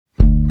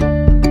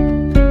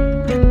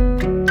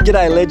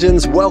G'day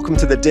legends, welcome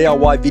to the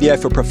DIY Video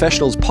for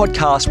Professionals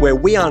podcast, where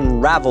we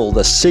unravel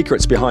the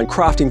secrets behind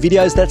crafting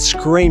videos that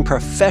scream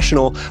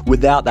professional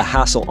without the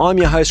hassle. I'm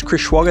your host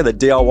Chris Schwager, the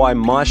DIY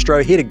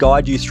maestro, here to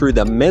guide you through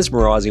the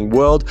mesmerizing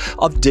world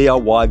of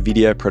DIY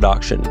video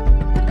production.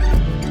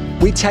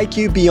 We take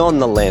you beyond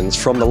the lens,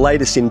 from the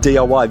latest in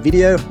DIY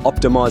video,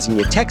 optimizing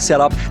your tech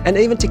setup, and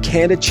even to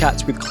candid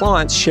chats with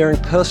clients sharing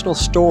personal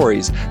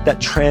stories that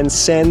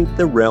transcend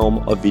the realm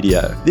of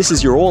video. This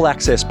is your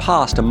all-access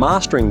pass to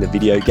mastering the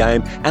video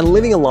game and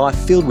living a life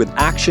filled with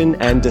action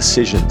and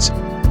decisions.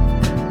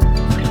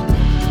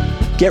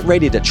 Get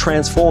ready to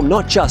transform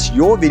not just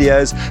your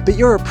videos, but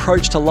your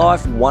approach to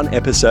life one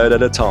episode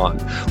at a time.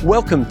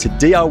 Welcome to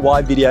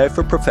DIY Video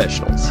for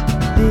Professionals.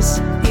 This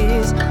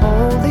is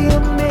only a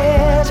measure.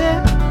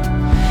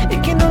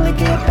 It can only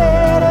get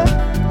better.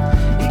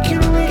 It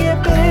can only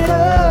get better.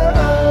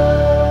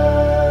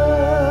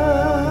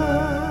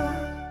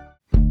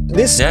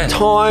 This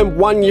time,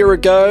 1 year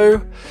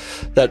ago,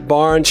 that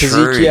Byron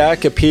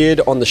Trzeciak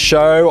appeared on the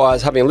show. I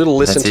was having a little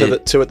listen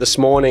to it this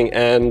morning,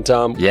 and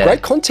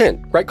great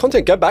content.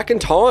 Go back in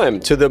time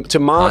to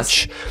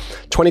March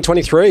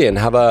 2023 and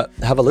have a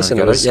listen.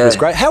 It was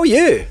great. How are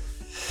you?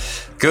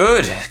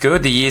 Good.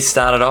 The year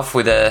started off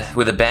with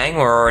a bang.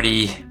 We're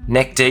already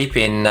neck deep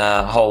in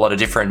a whole lot of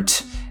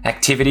different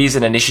activities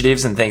and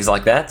initiatives and things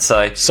like that.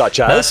 So, such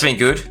as? That's been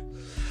good.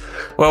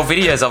 Well,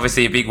 video is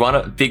obviously a big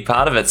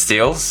part of it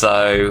still.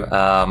 So,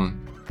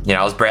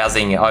 I was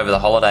browsing over the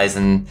holidays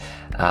and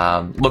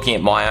looking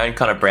at my own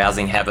kind of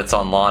browsing habits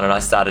online, and I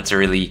started to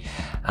really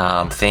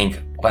think,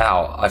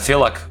 wow, I feel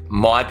like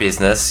my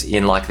business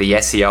in like the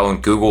SEO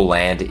and Google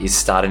land is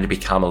starting to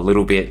become a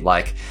little bit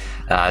like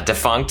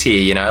defunct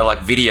here,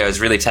 like video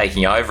is really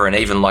taking over. And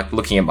even like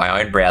looking at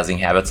my own browsing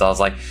habits, I was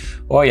like,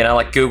 well,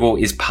 like Google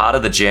is part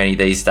of the journey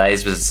these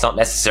days, but it's not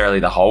necessarily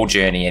the whole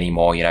journey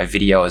anymore.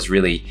 Video is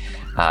really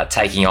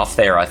taking off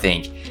there, I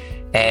think.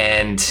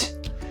 And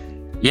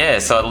yeah,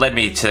 so it led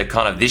me to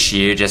kind of this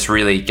year just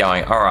really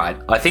going, all right,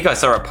 I think I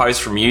saw a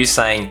post from you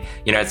saying,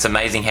 it's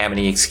amazing how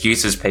many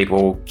excuses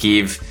people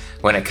give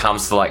when it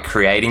comes to like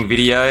creating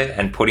video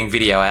and putting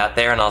video out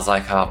there. And I was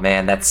like, oh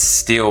man, that's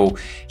still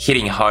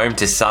hitting home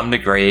to some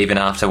degree, even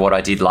after what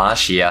I did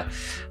last year.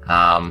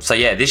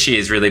 This year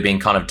has really been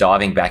kind of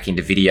diving back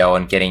into video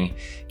and getting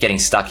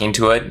stuck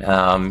into it.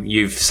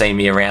 You've seen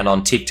me around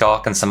on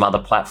TikTok and some other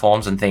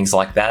platforms and things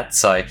like that.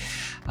 So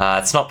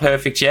it's not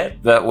perfect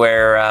yet, but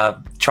we're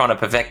trying to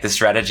perfect the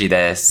strategy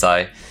there.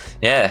 So,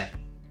 yeah.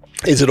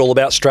 Is it all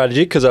about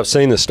strategy? Because I've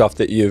seen the stuff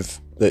that you've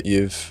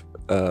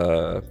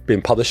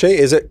been publishing.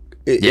 Is it?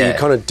 You're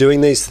kind of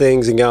doing these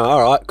things and going,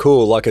 all right,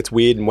 cool. Like it's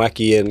weird and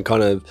wacky and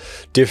kind of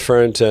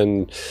different,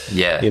 and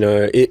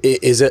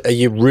is it? Are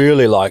you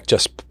really like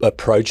just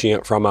approaching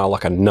it from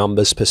a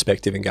numbers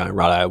perspective and going,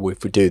 right,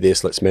 if we do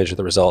this, let's measure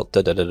the result,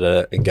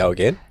 and go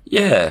again?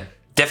 Yeah.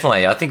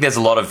 Definitely. I think there's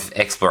a lot of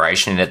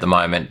exploration at the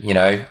moment.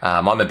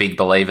 I'm a big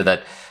believer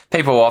that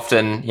people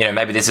often,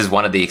 maybe this is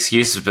one of the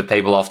excuses, but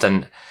people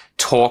often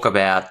talk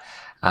about,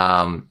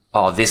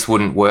 this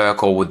wouldn't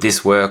work, or would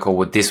this work, or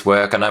would this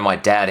work? I know my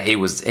dad, he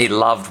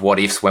loved what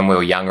ifs when we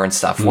were younger and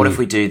stuff. What if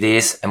we do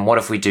this? And what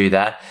if we do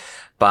that?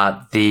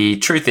 But the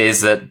truth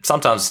is that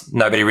sometimes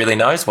nobody really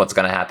knows what's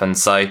going to happen.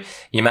 So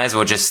you may as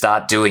well just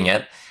start doing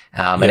it.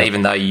 And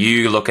even though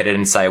you look at it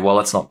and say, well,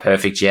 it's not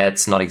perfect yet,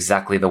 it's not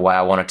exactly the way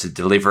I wanted to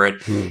deliver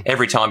it.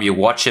 Every time you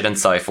watch it and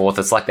so forth,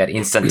 it's like that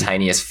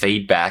instantaneous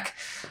feedback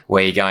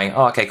where you're going,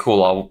 oh, okay,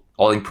 cool.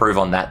 I'll improve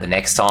on that the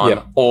next time.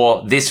 Yep.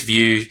 Or this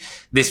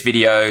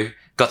video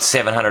got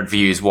 700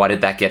 views. Why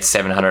did that get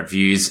 700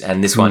 views?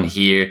 And this one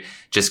here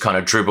just kind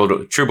of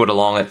dribbled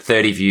along at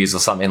 30 views or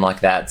something like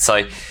that.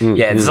 So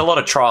there's a lot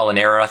of trial and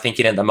error, I think,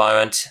 in at the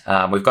moment.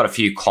 We've got a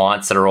few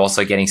clients that are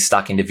also getting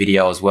stuck into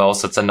video as well.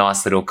 So it's a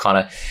nice little kind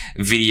of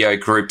video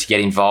group to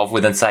get involved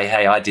with and say,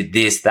 hey, I did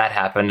this, that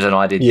happened, and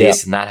I did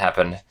this and that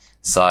happened.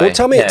 So well,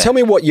 tell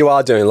me what you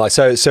are doing, like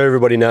so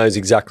everybody knows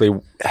exactly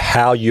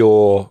how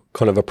you're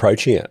kind of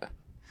approaching it.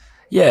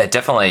 Yeah,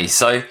 definitely.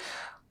 So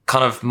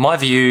kind of my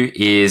view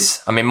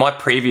is, my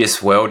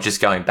previous world,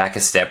 just going back a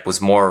step, was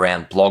more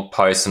around blog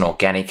posts and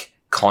organic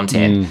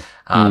content.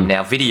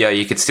 Now video,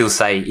 you could still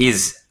say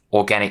is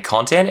organic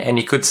content, and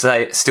you could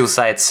still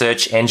say it's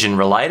search engine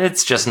related.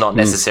 It's just not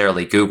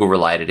necessarily Google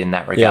related in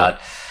that regard.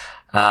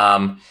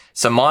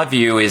 So my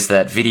view is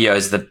that video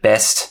is the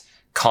best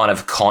kind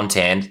of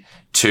content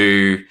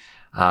to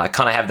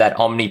kind of have that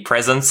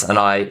omnipresence. And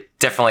I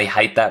definitely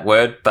hate that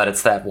word, but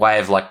it's that way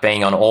of like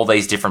being on all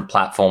these different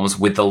platforms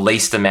with the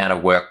least amount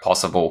of work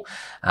possible.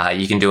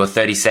 You can do a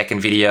 30-second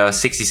video, a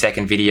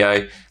 60-second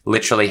video,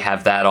 literally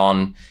have that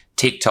on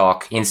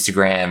TikTok,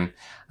 Instagram,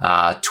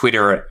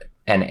 Twitter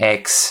and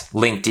X,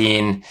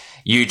 LinkedIn,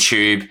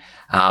 YouTube.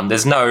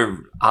 There's no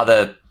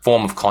other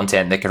form of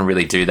content that can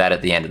really do that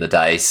at the end of the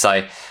day.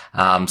 So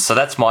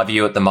that's my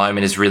view at the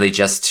moment, is really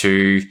just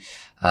to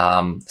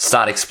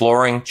start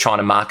exploring, trying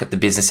to market the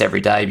business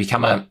every day,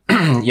 become a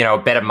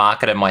better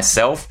marketer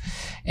myself,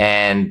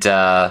 and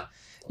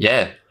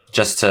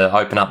just to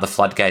open up the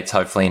floodgates,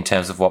 hopefully, in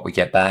terms of what we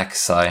get back.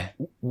 So,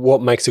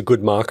 what makes a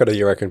good marketer,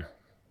 you reckon?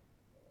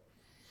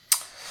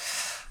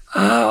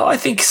 I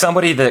think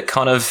somebody that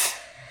kind of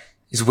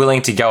is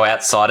willing to go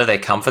outside of their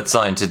comfort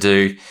zone to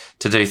do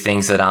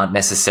things that aren't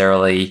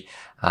necessarily,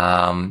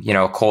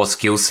 a core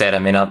skill set. I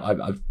mean,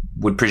 I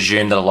would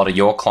presume that a lot of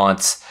your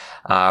clients,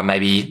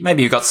 maybe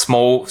you've got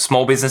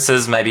small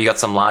businesses, maybe you've got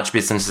some large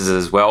businesses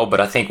as well.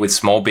 But I think with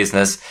small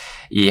business,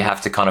 you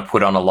have to kind of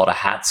put on a lot of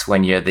hats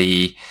when you're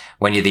the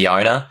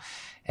owner.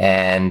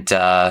 And,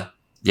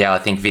 I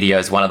think video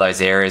is one of those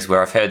areas where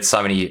I've heard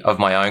so many of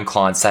my own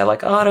clients say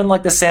like, oh, I don't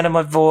like the sound of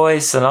my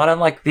voice, and I don't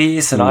like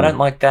this, and I don't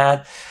like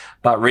that.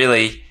 But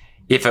really,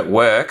 if it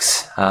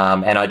works,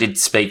 and I did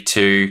speak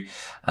to,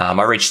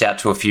 I reached out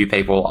to a few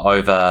people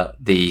over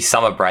the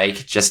summer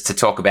break just to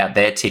talk about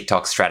their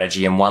TikTok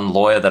strategy. And one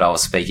lawyer that I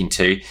was speaking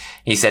to,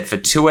 he said for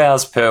 2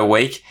 hours per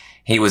week,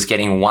 he was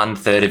getting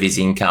 1/3 of his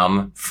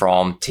income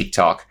from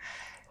TikTok.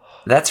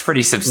 That's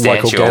pretty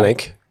substantial.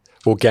 Like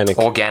organic.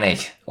 Wow,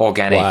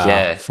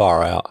 yeah.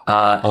 Far out.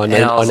 I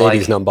need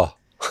his number.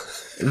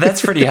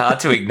 That's pretty hard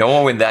to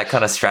ignore with that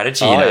kind of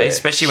strategy,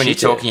 especially when you're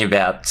talking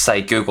about,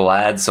 say, Google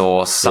Ads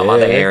or some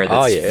other area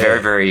that's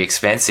very, very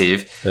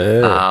expensive.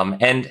 Yeah.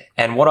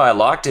 And what I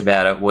liked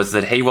about it was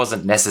that he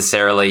wasn't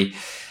necessarily,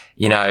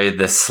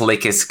 the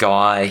slickest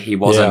guy. He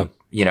wasn't,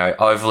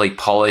 overly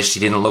polished. He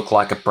didn't look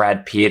like a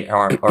Brad Pitt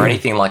or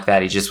anything like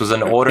that. He just was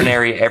an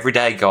ordinary,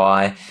 everyday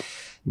guy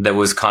that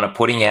was kind of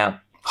putting out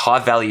high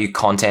value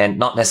content,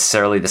 not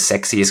necessarily the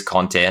sexiest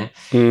content,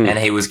 and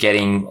he was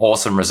getting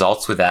awesome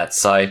results with that.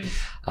 So,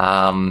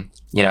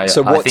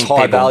 So what's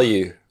high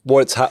value?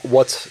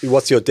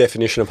 What's your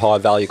definition of high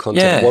value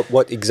content? Yeah.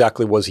 What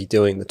exactly was he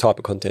doing? The type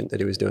of content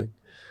that he was doing?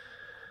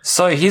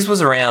 So his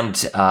was around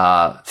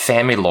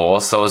family law.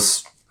 So it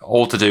was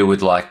all to do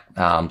with like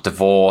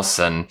divorce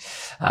and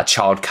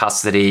child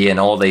custody and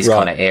all these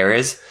kind of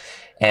areas.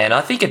 And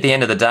I think at the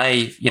end of the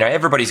day,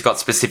 everybody's got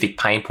specific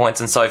pain points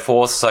and so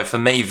forth. So for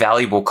me,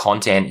 valuable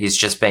content is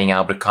just being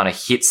able to kind of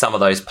hit some of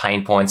those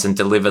pain points and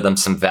deliver them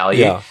some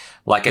value. Yeah.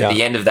 Like at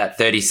the end of that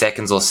 30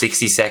 seconds or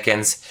 60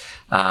 seconds,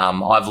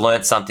 I've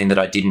learned something that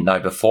I didn't know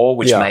before,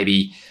 which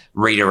maybe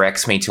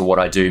redirects me to what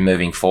I do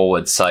moving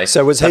forward. So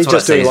was he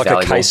just doing like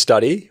a case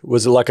study?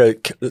 Was it like a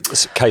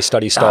case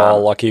study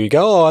style? Like you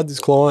go, I had this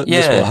client,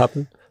 this will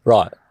happen.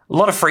 Right. A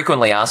lot of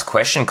frequently asked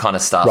question kind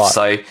of stuff. Right.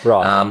 So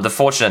the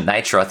fortunate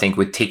nature, I think,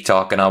 with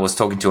TikTok, and I was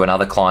talking to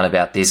another client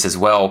about this as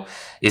well,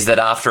 is that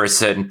after a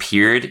certain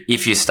period,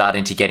 if you're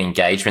starting to get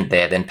engagement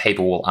there, then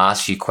people will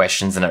ask you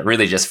questions, and it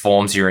really just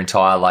forms your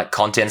entire like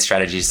content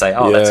strategy to say,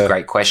 that's a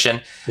great question.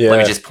 Let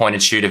me just point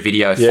and shoot a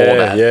video for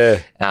that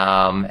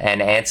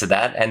and answer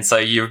that. And so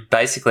you're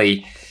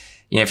basically,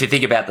 if you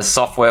think about the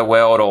software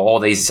world or all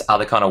these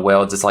other kind of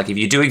worlds, it's like if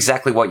you do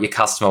exactly what your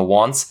customer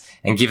wants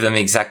and give them the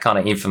exact kind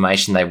of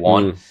information they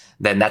want,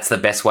 then that's the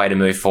best way to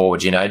move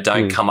forward.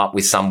 Don't come up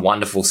with some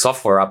wonderful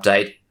software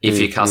update if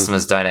your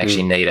customers don't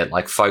actually need it.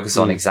 Like focus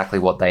on exactly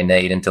what they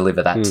need and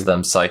deliver that to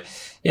them. So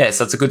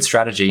so it's a good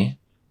strategy.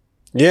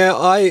 Yeah,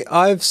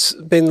 I've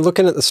been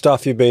looking at the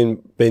stuff you've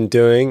been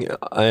doing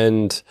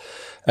and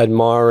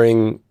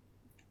admiring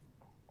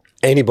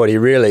anybody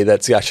really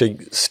that's actually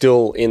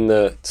still in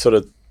the sort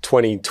of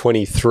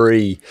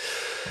 2023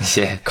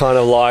 kind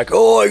of like,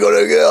 I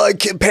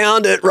gotta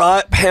pound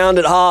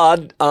it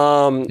hard.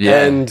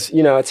 And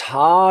it's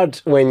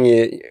hard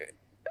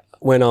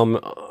when I'm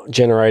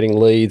generating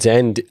leads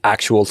and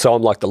actual, so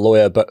I'm like the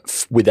lawyer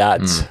but with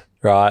ads,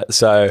 right?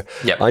 So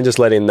I'm just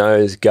letting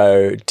those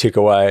go tick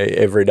away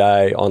every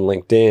day on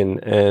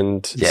LinkedIn,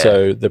 and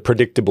so the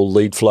predictable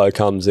lead flow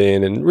comes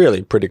in and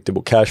really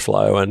predictable cash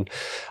flow, and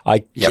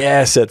I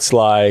guess it's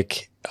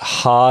like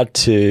hard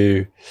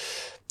to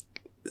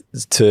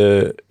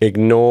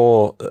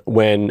ignore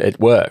when it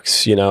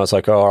works. It's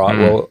like, all right,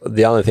 well,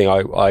 the only thing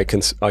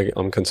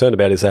I'm concerned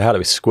about is how do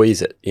we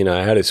squeeze it?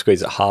 How do we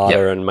squeeze it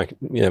harder and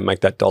make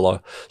that dollar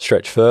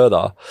stretch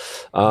further?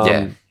 But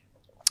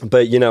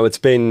it's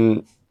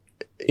been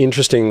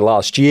interesting.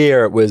 Last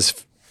year it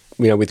was,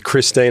 with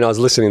Christine, I was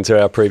listening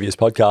to our previous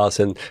podcast,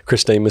 and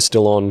Christine was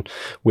still on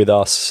with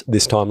us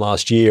this time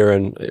last year,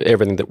 and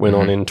everything that went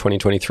on in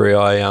 2023,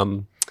 I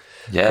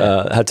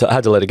had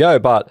to let it go,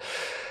 but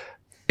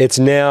it's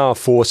now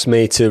forced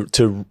me to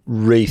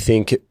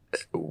rethink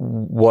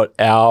what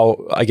our,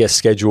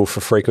 schedule for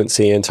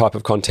frequency and type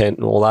of content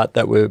and all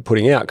that we're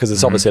putting out, because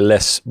it's obviously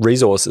less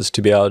resources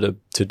to be able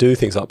to do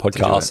things like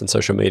podcasts and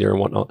social media and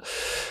whatnot,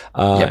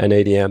 and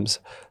EDMs.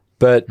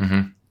 But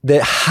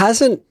there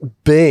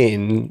hasn't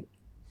been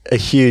a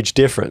huge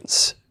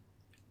difference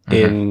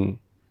in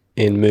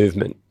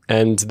movement.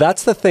 And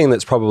that's the thing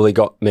that's probably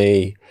got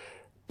me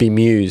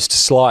bemused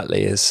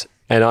slightly is,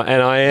 and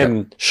I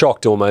am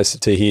shocked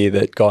almost to hear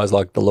that guys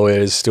like the lawyer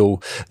is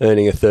still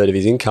earning 1/3 of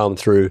his income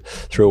through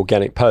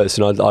organic posts.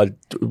 And I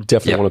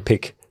definitely want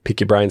to pick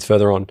your brains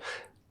further on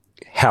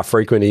how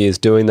frequent he is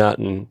doing that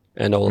and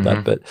all of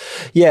that. But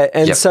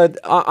so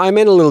I'm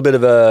in a little bit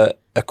of a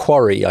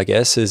quarry, I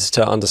guess, is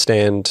to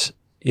understand,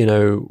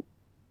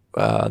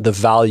 the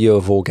value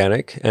of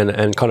organic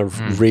and kind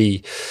of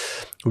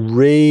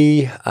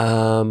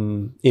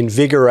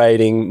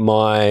invigorating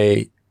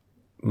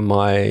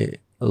my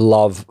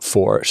love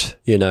for it,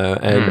 you know,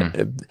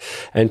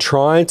 and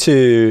trying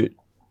to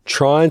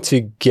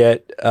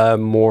get a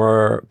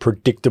more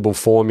predictable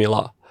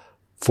formula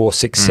for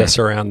success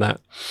around that,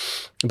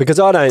 because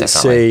I don't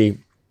see.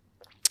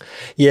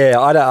 Yeah,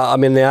 I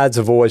mean, the ads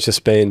have always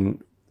just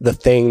been the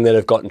thing that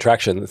have gotten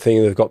traction, the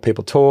thing that have got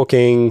people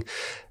talking.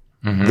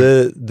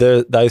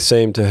 They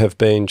seem to have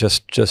been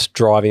just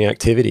driving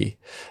activity,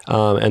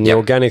 and the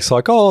organic's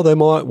like, oh, they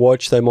might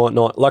watch, they might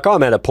not. Like,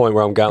 I'm at a point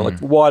where I'm going, like,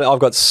 why? I've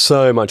got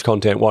so much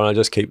content. Why don't I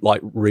just keep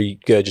like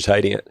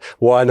regurgitating it?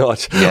 Why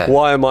not? Yeah.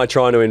 Why am I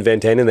trying to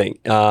invent anything?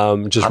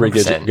 Just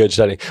 100%.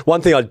 Regurgitating.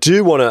 One thing I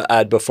do want to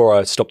add before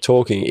I stop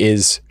talking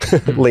is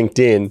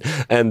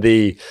LinkedIn and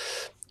the.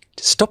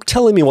 Stop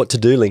telling me what to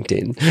do,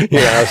 LinkedIn. You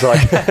know,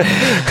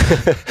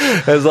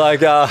 it's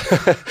like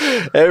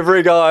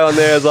every guy on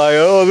there is like,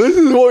 oh, this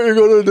is what you're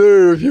going to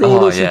do if you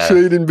want to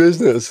succeed in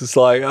business. It's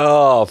like,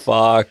 oh,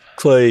 fuck,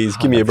 please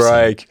give me a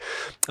break.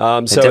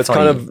 So it's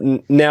kind of,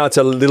 now it's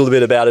a little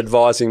bit about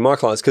advising my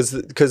clients,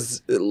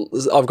 because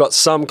I've got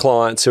some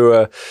clients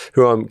who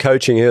I'm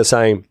coaching who are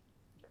saying,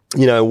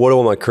 you know, what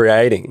am I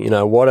creating? You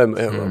know, what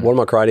am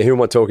I creating? Who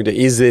am I talking to?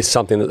 Is this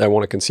something that they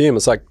want to consume?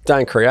 It's like,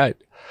 don't create.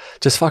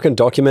 Just fucking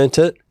document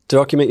it.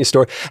 Document your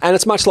story. And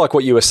it's much like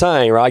what you were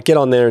saying, right? Get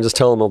on there and just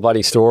tell them a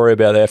bloody story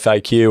about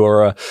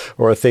FAQ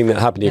or a thing that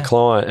happened to your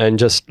client, and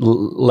just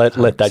let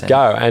that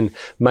go, and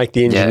make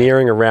the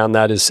engineering around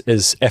that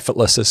as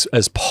effortless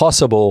as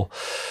possible,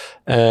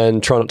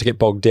 and try not to get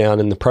bogged down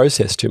in the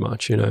process too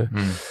much, you know?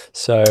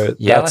 So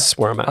that's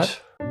where I'm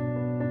at.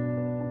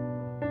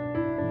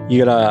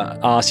 You got to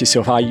ask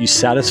yourself, are you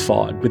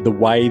satisfied with the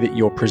way that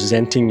you're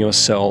presenting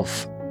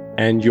yourself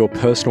and your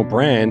personal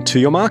brand to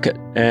your market?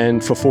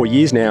 And for 4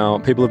 years now,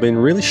 people have been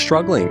really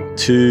struggling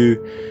to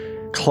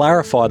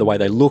clarify the way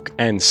they look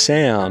and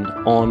sound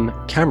on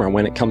camera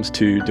when it comes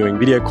to doing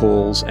video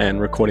calls and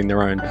recording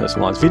their own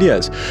personalized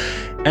videos.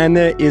 And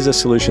there is a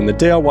solution. The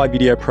DIY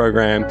video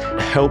program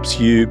helps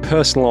you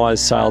personalize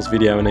sales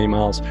video and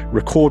emails,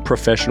 record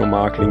professional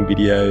marketing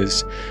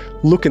videos,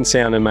 look and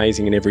sound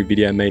amazing in every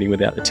video meeting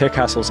without the tech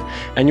hassles.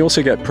 And you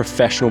also get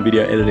professional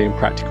video editing and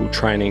practical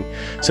training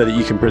so that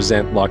you can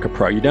present like a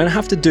pro. You don't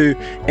have to do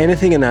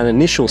anything in that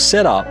initial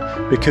setup,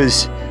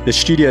 because the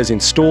studio is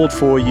installed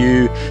for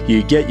you.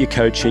 You get your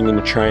coaching and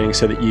your training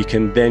so that you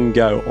can then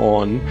go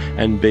on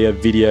and be a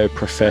video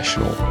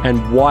professional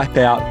and wipe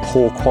out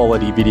poor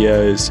quality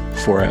videos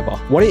forever.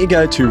 Why don't you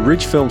go to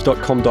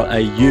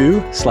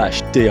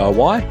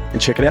ridgefilms.com.au/DIY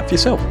and check it out for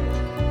yourself.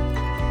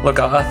 Look,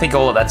 I think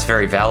all of that's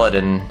very valid,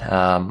 and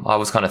I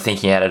was kind of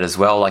thinking at it as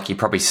well. Like you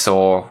probably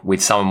saw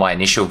with some of my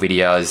initial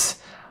videos,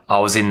 I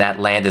was in that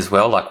land as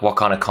well. Like, what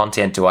kind of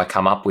content do I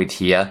come up with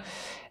here?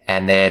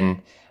 And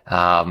then,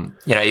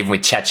 you know, even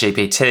with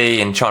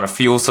ChatGPT and trying to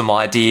fuel some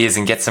ideas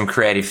and get some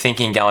creative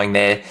thinking going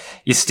there,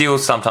 you still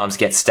sometimes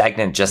get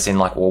stagnant just in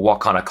like, well, what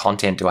kind of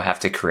content do I have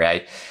to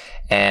create?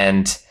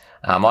 And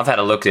I've had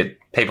a look at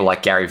people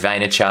like Gary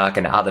Vaynerchuk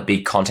and other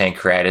big content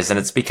creators, and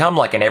it's become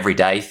like an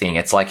everyday thing.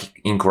 It's like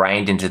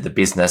ingrained into the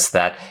business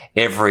that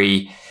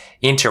every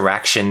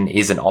interaction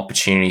is an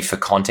opportunity for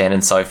content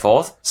and so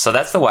forth. So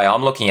that's the way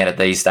I'm looking at it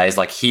these days.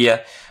 Like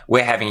here,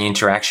 we're having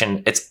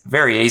interaction. It's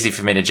very easy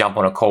for me to jump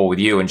on a call with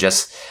you and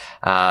just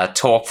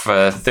talk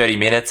for 30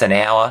 minutes, an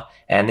hour.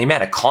 And the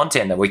amount of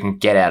content that we can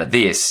get out of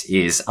this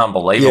is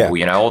unbelievable.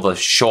 You know, all the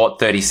short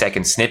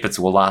 30-second snippets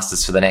will last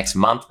us for the next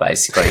month,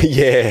 basically.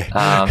 You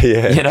know?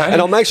 And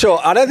I'll make sure,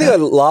 I don't think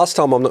last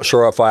time, I'm not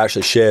sure if I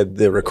actually shared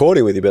the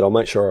recording with you, but I'll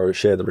make sure I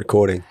share the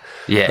recording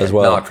as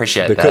well. No, I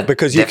appreciate that.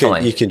 Because you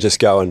can just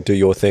go and do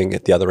your thing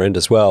at the other end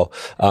as well,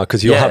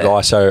 because you'll have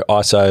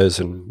ISOs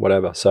and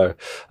whatever. So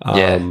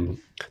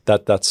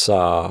that's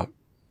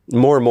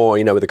more and more,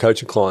 you know, with the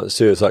coaching clients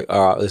too, it's like,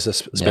 all right, let's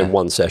just spend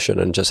one session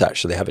and just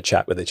actually have a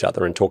chat with each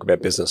other and talk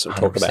about business and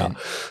talk about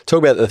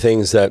the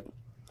things that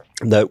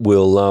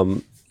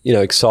will, you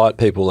know, excite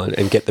people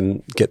and get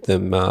them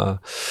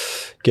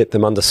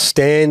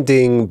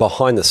understanding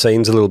behind the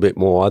scenes a little bit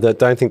more. I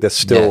don't think there's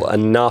still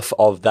enough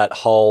of that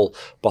whole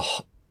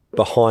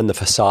behind the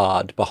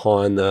facade,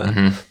 behind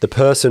the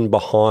person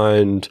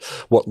behind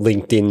what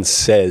LinkedIn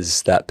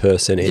says that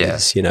person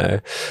is, you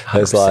know. 100%.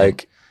 There's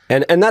like,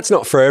 and that's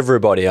not for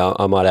everybody,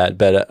 I might add,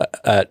 but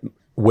at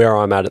where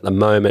I'm at the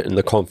moment and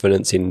the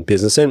confidence in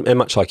business, and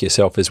much like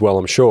yourself as well,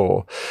 I'm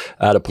sure,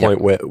 at a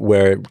point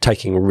where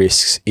taking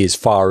risks is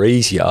far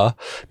easier,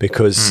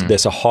 because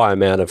there's a high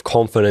amount of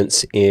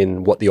confidence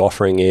in what the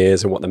offering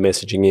is and what the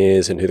messaging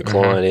is and who the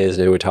client is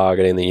and who we're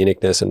targeting, the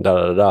uniqueness and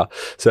da-da-da-da.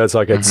 So it's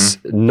like it's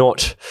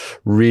not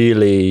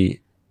really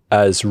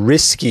as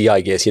risky,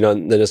 I guess, you know,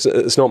 that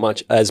it's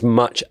not as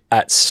much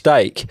at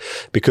stake,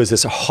 because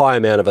there's a high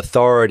amount of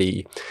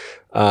authority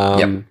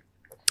and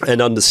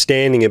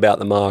understanding about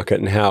the market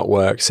and how it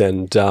works.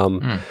 And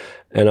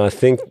I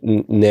think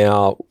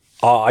now,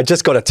 I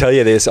just got to tell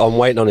you this, I'm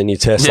waiting on a new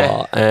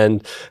Tesla,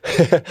 and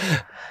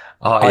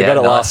Oh, I got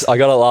it nice. I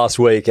got it last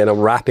week, and I'm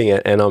wrapping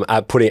it, and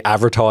I'm putting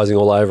advertising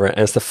all over it.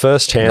 And it's the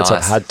first chance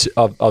Nice.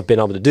 I've been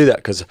able to do that,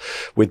 because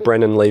with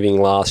Brendan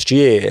leaving last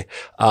year,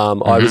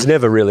 I was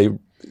never really,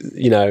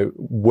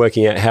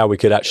 working out how we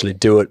could actually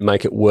do it,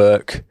 make it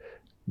work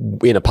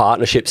in a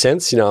partnership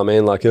sense. You know what I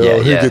mean? Like, who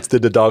gets the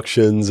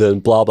deductions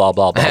and blah blah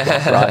blah blah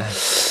blah. Right.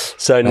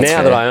 So now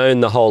fair. that I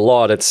own the whole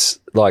lot, it's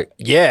like,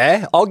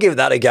 yeah, I'll give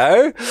that a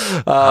go.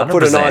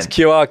 Put a nice 100%.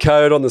 QR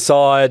code on the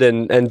side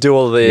and do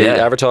all the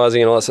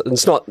advertising and all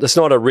that. It's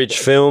not a Ridge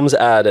Films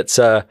ad. It's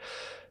a,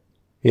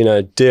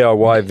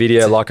 DIY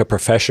video like a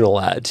professional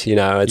ad.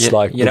 It's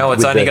like,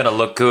 it's only going to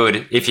look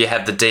good if you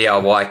have the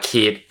DIY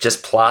kit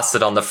just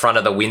plastered on the front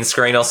of the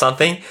windscreen or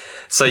something.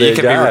 So you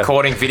can be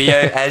recording video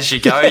as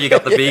you go. You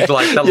got the big,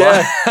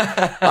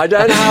 I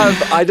don't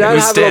have it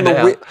on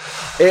the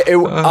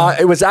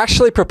it was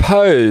actually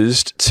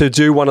proposed to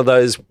do one of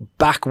those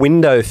back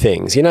window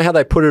things. You know how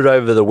they put it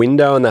over the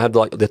window and they have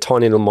like the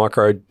tiny little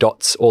micro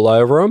dots all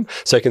over them,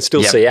 so you can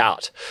still see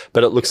out,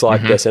 but it looks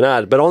like there's an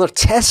ad. But on a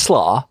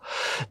Tesla,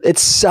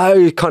 it's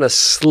so kind of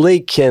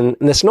sleek and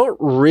it's not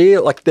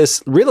real. Like,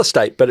 there's real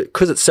estate, but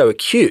because it's so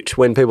acute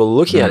when people are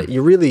looking at it,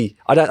 you really,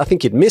 I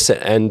think you'd miss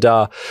it. And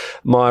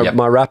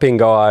my wrapping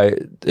guy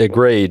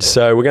agreed.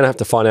 So we're going to have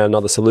to find out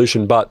another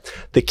solution. But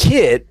the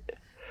kit,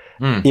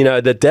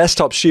 the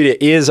desktop studio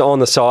is on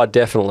the side.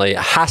 Definitely, it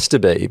has to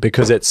be,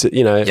 because it's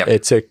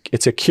it's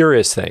a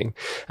curious thing.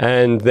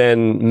 And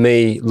then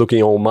me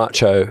looking all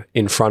macho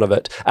in front of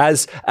it,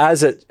 as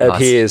it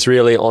appears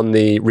really on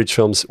the Ridge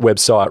Films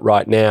website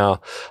right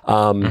now.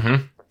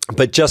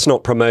 But just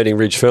not promoting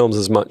Ridge Films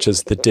as much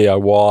as the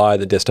DIY,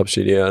 the desktop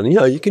studio, and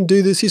you can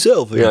do this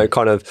yourself,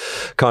 kind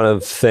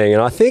of thing.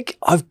 And I think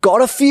I've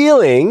got a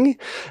feeling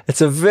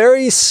it's a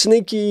very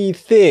sneaky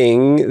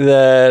thing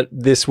that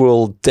this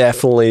will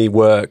definitely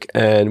work,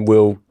 and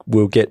we'll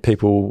get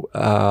people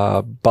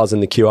buzzing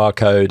the QR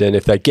code. And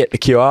if they get the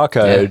QR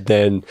code,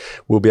 then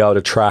we'll be able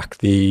to track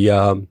the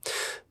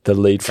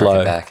lead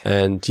flow.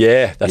 And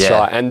that's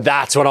right. And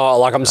that's what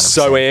I'm 100%.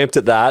 So amped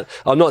at that.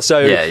 I'm not so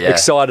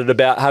excited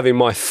about having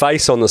my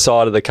face on the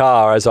side of the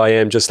car as I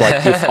am just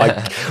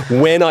like,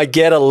 when I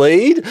get a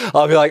lead,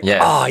 I'll be like,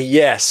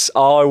 yes,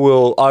 I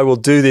will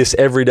do this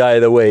every day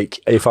of the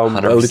week if I'm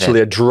 100%.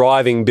 Literally a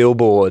driving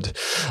billboard,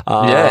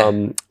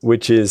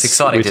 which is it's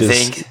exciting to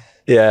think.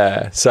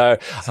 Yeah, so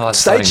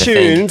stay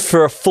tuned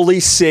for a fully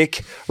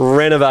sick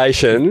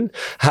renovation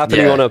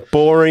happening on a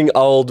boring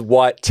old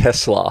white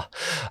Tesla.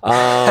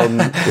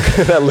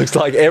 That looks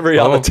like every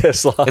other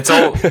Tesla. It's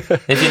all.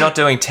 If you're not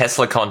doing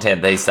Tesla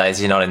content these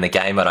days, you're not in the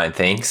game, I don't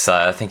think. So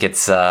I think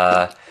it's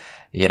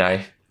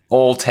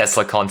all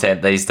Tesla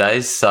content these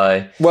days.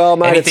 So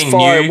mate, anything it's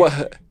fine.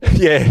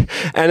 new,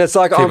 and it's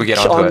like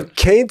I'm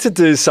keen to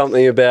do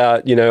something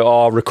about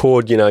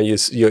record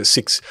your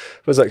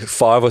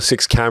 5 or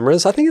 6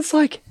 cameras. I think it's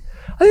like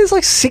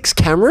 6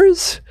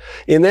 cameras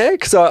in there,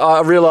 because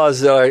I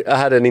realised I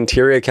had an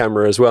interior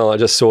camera as well. I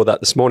just saw that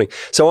this morning.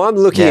 So I'm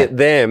looking at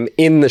them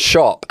in the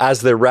shop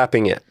as they're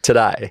wrapping it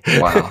today.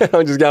 Wow.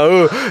 I'm just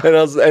going,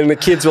 and the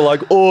kids were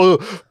like,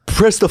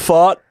 press the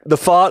fart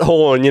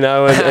horn,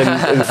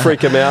 and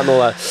freak them out and all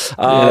that.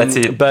 That's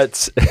it.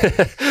 But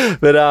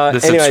the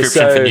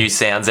subscription for new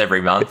sounds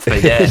every month.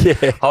 But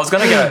I was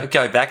going to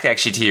go back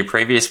actually to your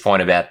previous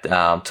point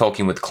about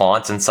talking with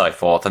clients and so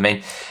forth. I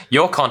mean,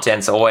 your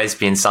content's always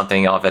been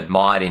something I've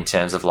admired in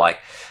terms of like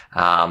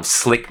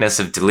slickness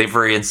of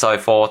delivery and so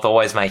forth,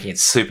 always making it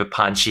super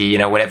punchy.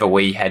 Whenever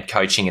we had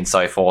coaching and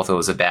so forth, it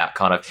was about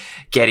kind of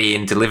get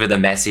in, deliver the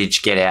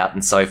message, get out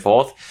and so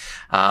forth.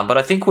 But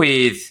I think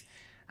with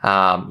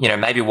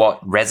maybe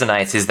what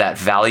resonates is that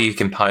value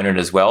component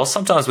as well.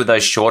 Sometimes with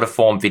those shorter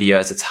form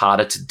videos, it's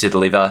harder to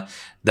deliver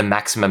the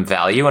maximum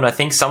value. And I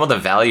think some of the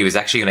value is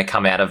actually going to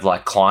come out of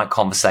like client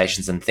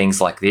conversations and things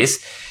like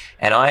this.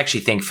 And I actually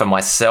think for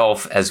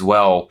myself as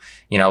well,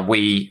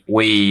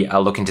 we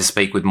are looking to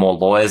speak with more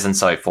lawyers and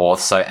so forth.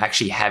 So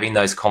actually having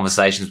those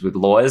conversations with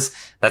lawyers,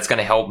 that's going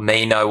to help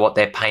me know what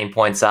their pain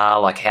points are,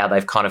 like how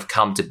they've kind of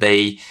come to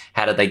be,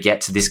 how did they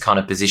get to this kind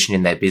of position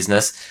in their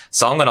business.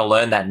 So I'm going to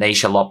learn that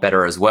niche a lot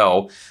better as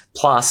well.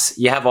 Plus,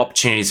 you have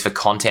opportunities for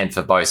content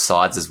for both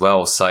sides as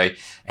well. So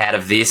out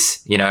of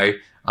this,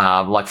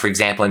 like for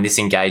example, in this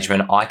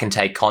engagement, I can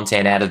take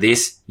content out of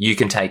this. You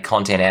can take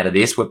content out of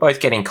this. We're both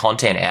getting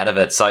content out of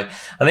it. So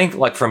I think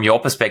like from your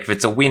perspective,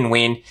 it's a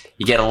win-win.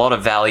 You get a lot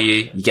of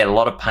value. You get a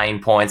lot of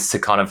pain points to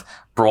kind of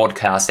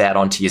broadcast out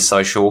onto your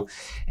social.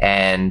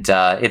 And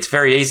it's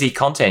very easy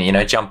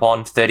content, jump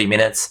on 30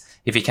 minutes.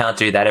 If you can't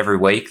do that every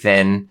week,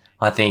 then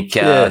I think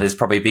there's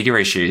probably bigger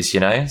issues,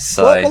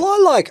 So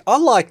I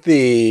like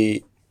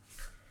the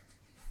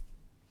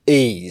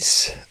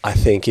ease, I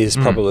think, is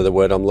probably the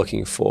word I'm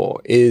looking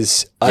for.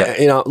 Is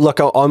Yep. look,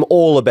 I'm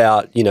all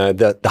about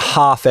the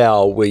half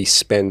hour we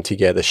spend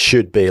together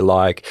should be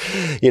like,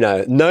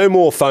 no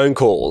more phone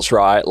calls,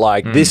 right?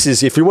 Like this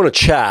is, if we want to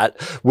chat,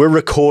 we're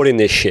recording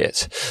this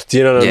shit. Do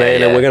you know what I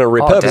mean? Yeah. And we're going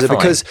to repurpose it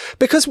Definitely.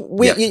 because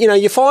we, Yep.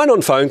 you find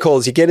on phone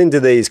calls, you get into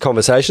these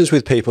conversations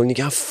with people and you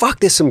go,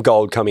 fuck, there's some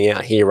gold coming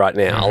out here right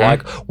now.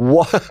 Like,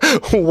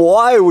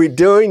 why are we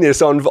doing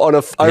this over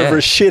a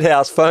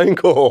shithouse phone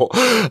call?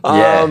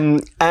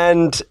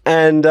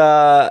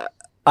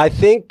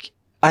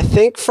 I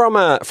think from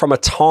a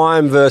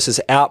time versus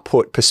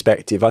output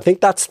perspective, I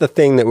think that's the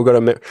thing that we've got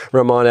to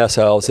remind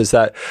ourselves is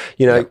that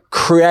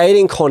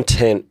creating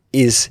content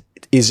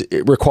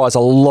it requires a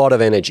lot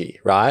of energy,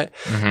 right?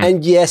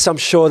 And yes, I'm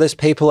sure there's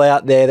people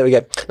out there that we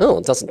go, oh,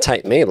 it doesn't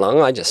take me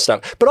long. I just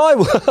start. But I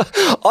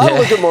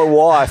look at my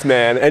wife,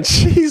 man, and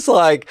she's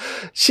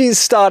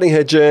starting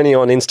her journey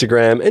on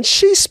Instagram, and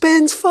she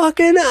spends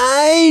fucking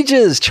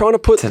ages trying to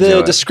put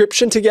the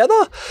description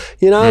together.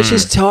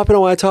 She's typing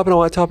away,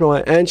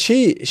 and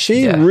she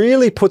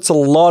really puts a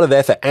lot of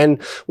effort.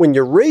 And when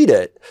you read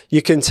it,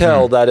 you can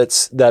tell that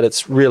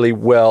it's really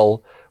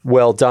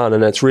well done,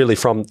 and it's really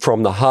from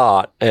the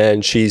heart,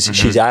 and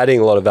she's adding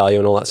a lot of value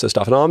and all that sort of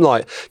stuff. And I'm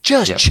like,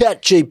 just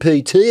chat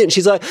GPT, and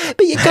she's like,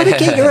 but you got to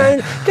get your own,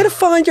 got to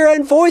find your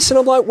own voice. And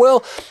I'm like,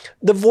 well,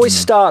 the voice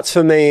starts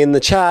for me in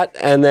the chat,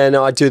 and then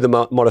I do the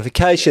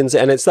modifications,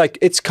 and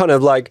it's kind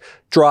of like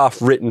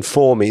draft written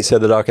for me, so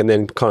that I can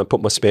then kind of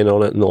put my spin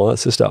on it and all that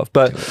sort of stuff.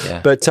 But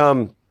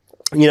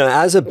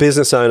as a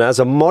business owner, as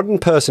a modern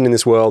person in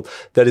this world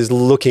that is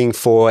looking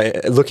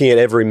at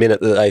every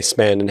minute that they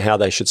spend and how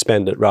they should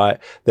spend it, right?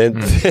 Then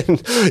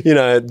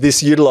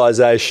this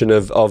utilization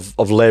of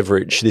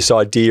leverage, this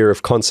idea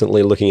of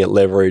constantly looking at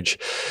leverage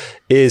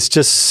is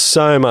just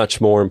so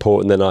much more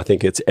important than I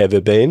think it's ever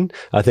been.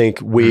 I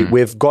think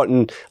we've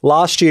gotten,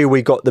 last year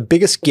we got the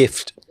biggest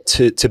gift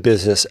to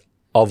business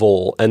of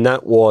all, and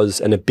that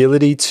was an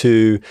ability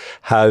to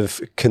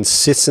have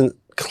consistent,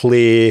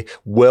 clear,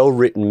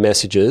 well-written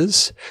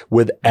messages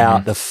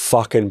without the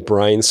fucking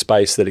brain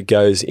space that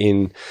goes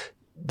in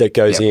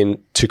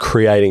to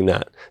creating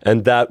that.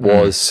 And that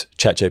was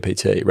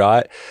ChatGPT,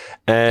 right?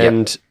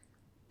 And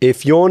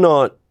if you're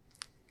not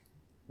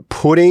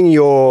putting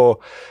your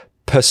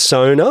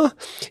persona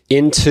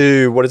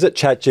into, what is it,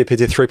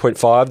 ChatGPT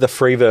 3.5, the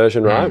free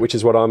version, right, which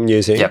is what I'm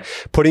using,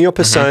 putting your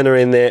persona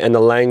in there and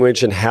the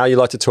language and how you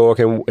like to talk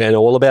and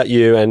all about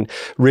you, and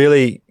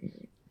really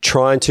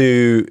trying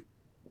to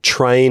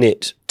train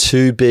it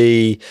to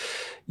be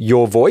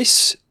your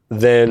voice,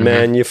 then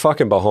man, you're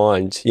fucking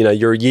behind.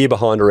 You're a year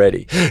behind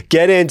already.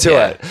 Get into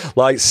it.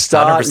 Like,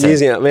 start 100%.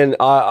 Using it. I mean,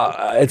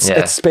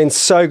 it's been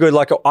so good.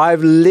 Like,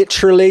 I've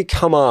literally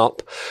come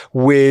up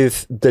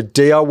with the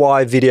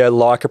DIY video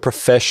like a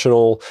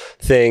professional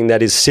thing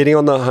that is sitting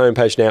on the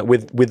homepage now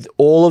with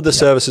all of the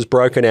services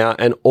broken out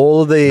and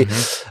all of the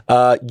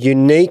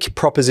unique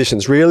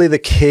propositions, really the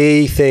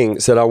key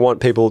things that I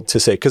want people to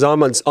see. Because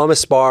I'm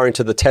aspiring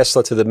to the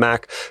Tesla to the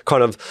Mac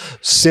kind of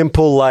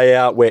simple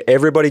layout where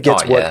everybody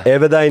gets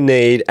whatever they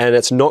need, and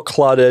it's not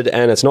cluttered,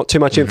 and it's not too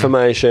much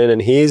information,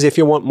 and here's, if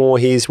you want more,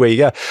 here's where you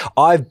go.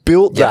 I've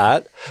built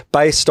that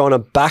based on a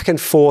back and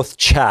forth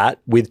chat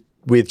with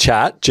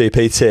Chat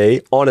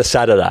GPT on a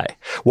Saturday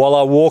while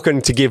I walk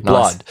in to give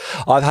blood.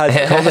 I've had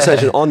a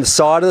conversation on the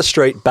side of the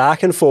street,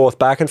 back and forth,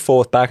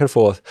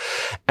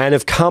 and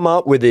have come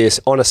up with this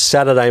on a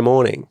Saturday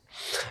morning.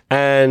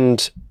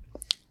 And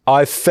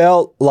I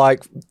felt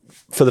like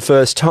for the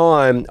first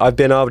time, I've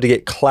been able to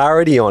get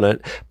clarity on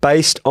it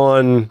based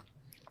on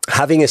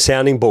having a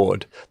sounding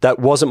board that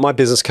wasn't my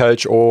business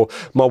coach or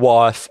my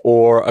wife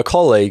or a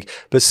colleague,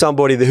 but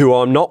somebody who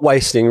I'm not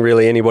wasting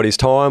really anybody's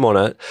time on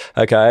it.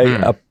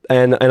 Okay.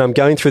 And I'm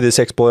going through this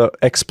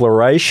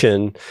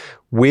exploration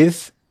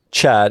with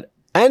Chat.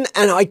 And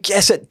I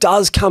guess it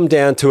does come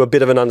down to a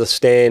bit of an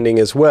understanding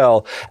as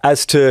well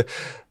as to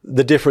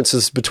the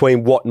differences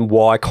between what and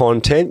why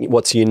content,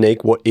 what's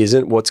unique, what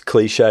isn't, what's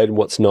cliched and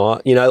what's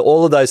not.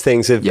 All of those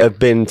things have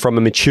been from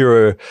a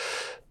mature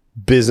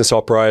business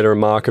operator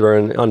and marketer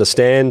and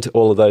understand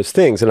all of those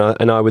things.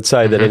 And I would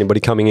say that anybody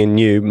coming in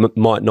new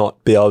might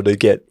not be able to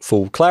get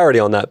full clarity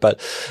on that. But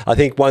I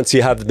think once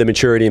you have the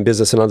maturity in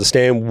business and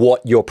understand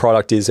what your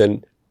product is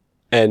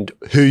and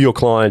who your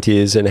client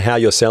is and how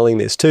you're selling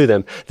this to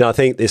them, then I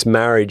think this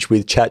marriage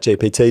with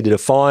ChatGPT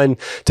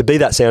to be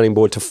that sounding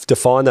board, to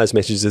define those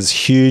messages is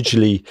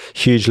hugely,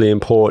 hugely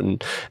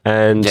important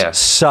and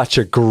such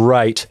a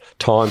great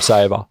time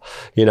saver,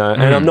 And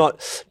I'm not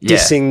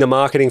dissing the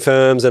marketing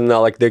firms and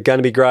they're going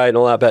to be great and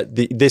all that, but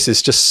this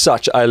is just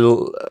such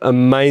a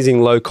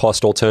amazing low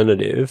cost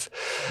alternative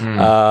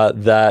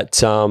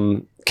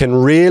that can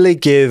really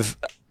give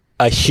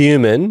a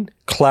human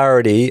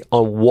clarity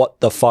on what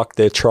the fuck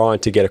they're trying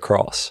to get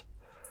across.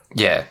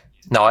 Yeah.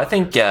 No, I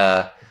think,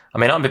 I'm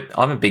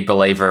a big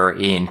believer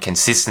in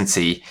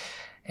consistency,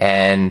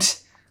 and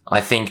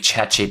I think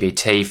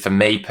ChatGPT, for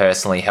me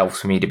personally,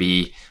 helps me to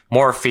be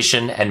more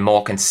efficient and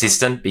more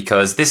consistent,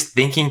 because this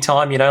thinking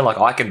time, like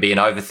I can be an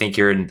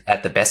overthinker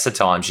at the best of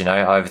times,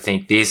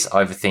 overthink this,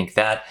 overthink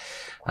that.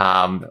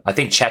 I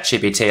think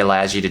ChatGPT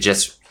allows you to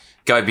just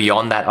go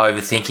beyond that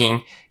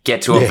overthinking,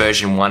 get to a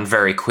version 1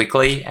 very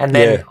quickly. And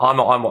then I'm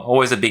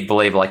always a big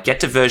believer, like get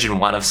to version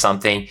 1 of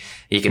something.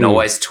 You can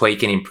always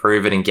tweak and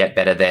improve it and get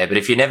better there. But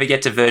if you never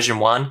get to version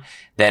 1,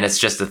 then it's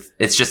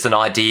just an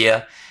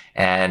idea.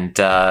 And,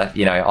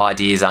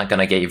 ideas aren't going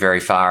to get you very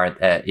far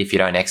if you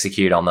don't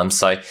execute on them.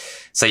 So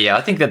yeah,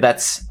 I think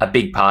that's a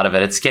big part of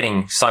it. It's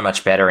getting so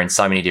much better in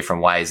so many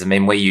different ways. I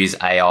mean, we use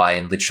AI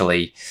in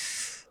literally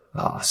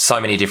so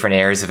many different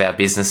areas of our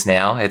business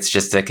now. It's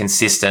just a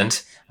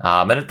consistent,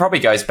 and it probably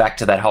goes back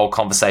to that whole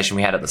conversation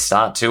we had at the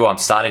start too. I'm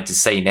starting to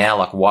see now,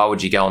 like, why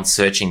would you go and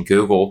search in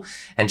Google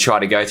and try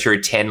to go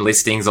through 10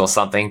 listings or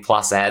something,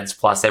 plus ads,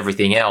 plus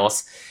everything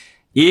else,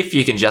 if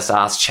you can just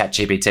ask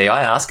ChatGPT?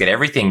 I ask it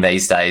everything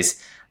these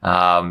days.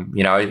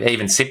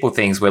 Even simple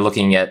things. We're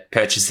looking at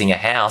purchasing a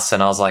house,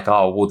 and I was like,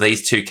 oh, will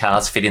these 2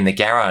 cars fit in the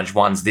garage?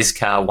 One's this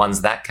car,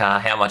 one's that car.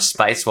 How much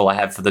space will I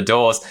have for the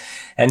doors?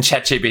 And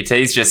ChatGPT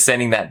is just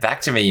sending that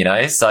back to me,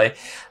 So,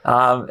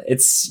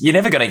 you're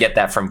never going to get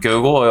that from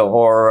Google,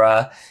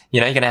 or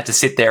you're going to have to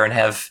sit there and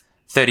have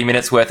 30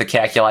 minutes worth of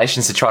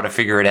calculations to try to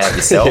figure it out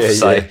yourself.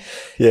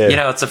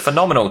 It's a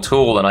phenomenal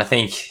tool. And I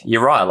think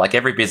you're right. Like,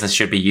 every business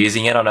should be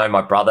using it. I know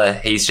my brother,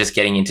 he's just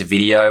getting into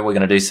video. We're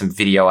going to do some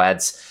video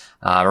ads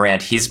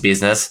around his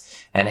business.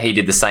 And he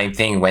did the same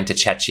thing, went to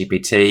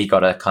ChatGPT,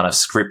 got a kind of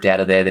script out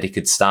of there that he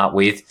could start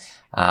with.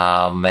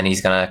 And he's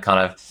going to kind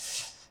of,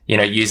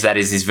 use that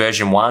as his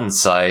version 1.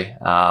 So,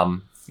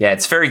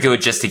 it's very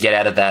good just to get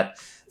out of that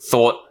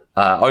thought,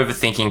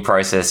 overthinking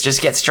process.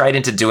 Just get straight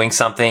into doing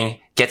something,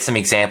 get some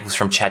examples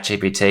from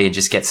ChatGPT and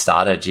just get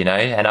started,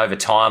 And over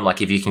time,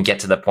 like, if you can get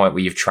to the point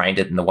where you've trained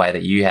it in the way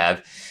that you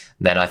have,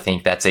 then I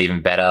think that's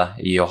even better.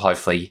 You'll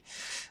hopefully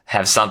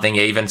have something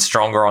even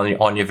stronger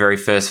on your very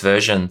first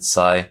version.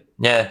 So,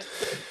 yeah.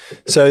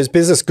 So is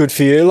business good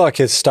for you? Like,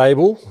 it's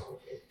stable?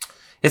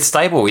 It's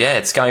stable, yeah.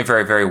 It's going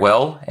very, very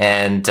well.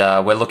 And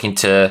we're looking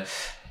to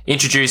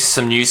introduce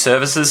some new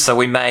services. So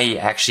we may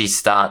actually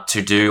start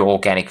to do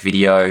organic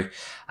video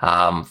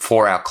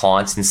for our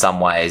clients in some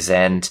ways.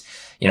 And,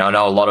 I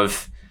know a lot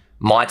of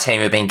my team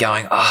have been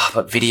going,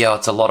 but video,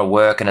 it's a lot of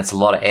work and it's a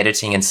lot of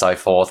editing and so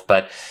forth.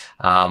 But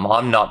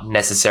I'm not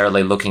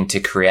necessarily looking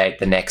to create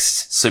the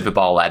next Super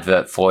Bowl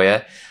advert for you.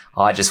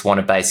 I just want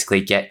to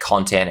basically get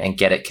content and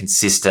get it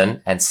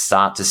consistent and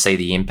start to see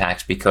the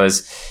impact,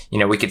 because,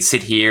 we could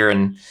sit here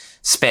and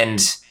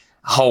spend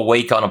a whole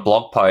week on a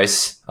blog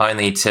post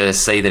only to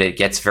see that it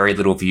gets very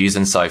little views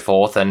and so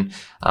forth. And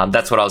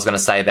that's what I was going to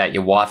say about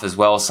your wife as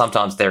well.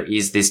 Sometimes there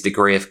is this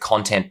degree of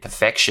content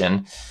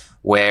perfection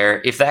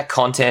where if that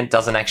content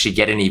doesn't actually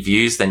get any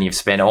views, then you've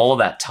spent all of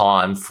that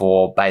time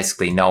for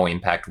basically no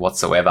impact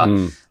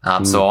whatsoever.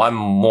 So I'm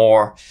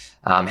more,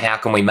 how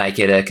can we make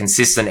it a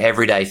consistent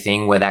everyday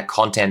thing where that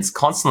content's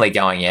constantly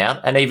going out?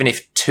 And even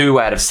if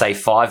 2 out of, say,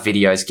 5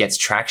 videos gets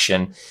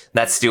traction,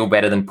 that's still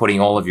better than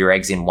putting all of your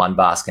eggs in one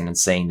basket and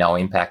seeing no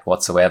impact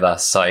whatsoever.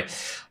 So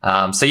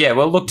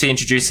we'll look to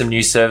introduce some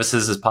new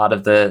services as part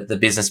of the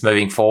business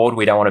moving forward.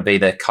 We don't want to be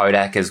the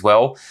Kodak as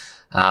well.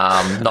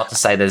 Not to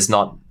say there's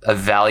not a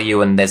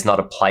value and there's not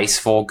a place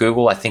for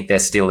Google. I think there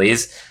still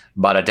is,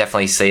 but I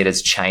definitely see it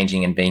as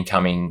changing and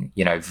becoming,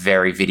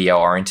 very video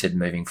oriented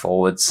moving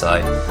forward. So,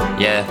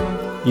 yeah.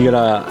 You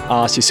got to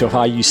ask yourself,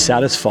 are you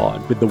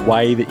satisfied with the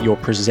way that you're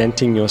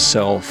presenting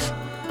yourself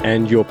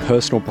and your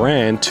personal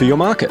brand to your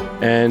market?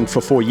 And for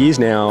 4 years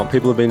now,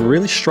 people have been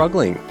really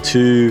struggling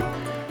to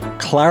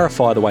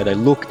clarify the way they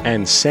look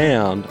and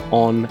sound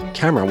on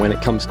camera when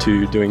it comes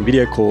to doing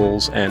video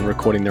calls and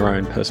recording their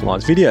own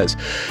personalized videos.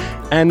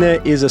 And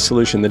there is a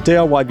solution. The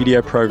DIY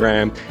video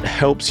program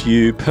helps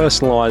you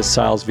personalize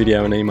sales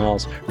video and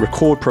emails,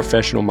 record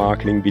professional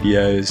marketing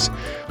videos,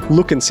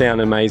 look and sound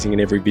amazing in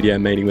every video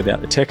meeting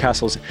without the tech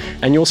hassles.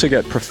 And you also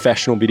get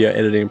professional video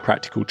editing and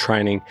practical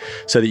training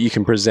so that you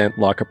can present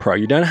like a pro.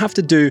 You don't have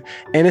to do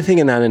anything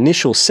in that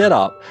initial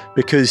setup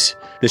because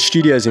the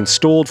studio's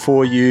installed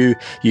for you.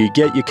 You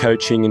get your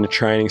coaching and the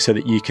training so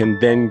that you can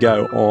then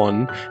go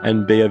on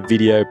and be a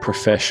video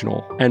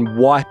professional and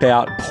wipe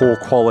out poor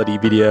quality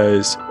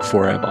videos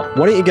forever.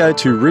 Why don't you go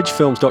to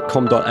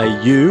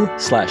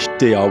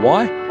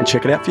ridgefilms.com.au/DIY and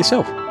check it out for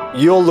yourself.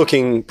 You're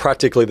looking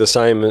practically the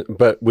same,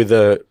 but with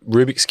a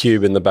Rubik's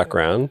Cube in the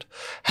background.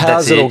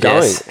 How's it all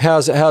going?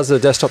 Yes. How's the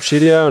desktop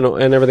studio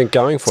and everything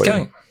going for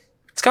you?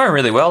 It's going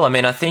really well. I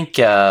mean, I think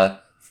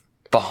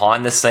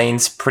behind the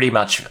scenes, pretty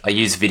much I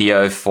use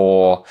video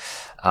for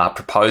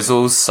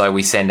proposals. So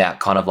we send out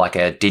kind of like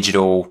a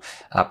digital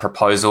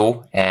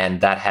proposal,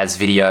 and that has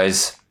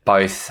videos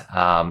both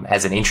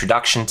as an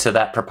introduction to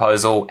that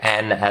proposal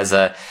and as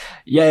a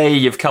yay,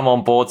 you've come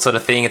on board sort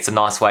of thing. It's a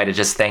nice way to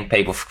just thank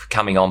people for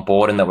coming on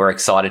board and that we're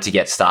excited to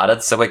get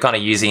started. So we're kind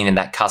of using it in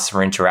that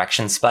customer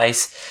interaction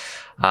space.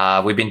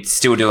 We've been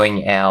still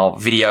doing our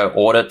video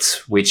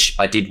audits, which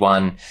I did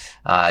one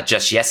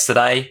just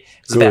yesterday.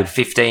 It was about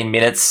 15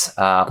 minutes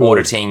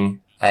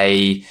auditing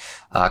a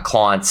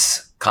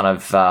client's kind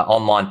of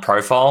online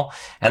profile,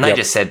 and they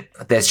just said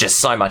there's just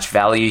so much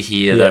value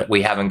here that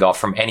we haven't got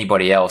from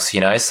anybody else,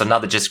 you know. So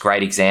another just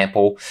great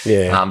example.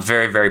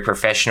 Very, very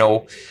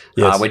professional.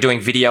 We're doing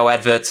video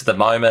adverts at the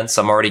moment,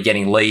 so I'm already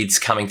getting leads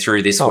coming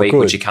through this week,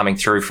 which are coming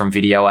through from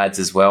video ads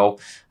as well.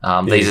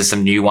 These are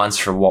some new ones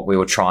from what we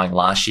were trying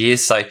last year.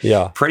 So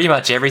pretty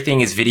much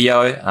everything is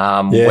video.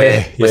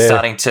 We're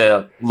starting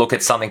to look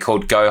at something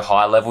called Go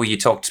High Level. You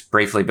talked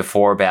briefly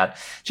before about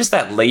just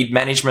that lead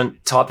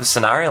management type of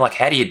scenario. Like,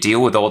 how do you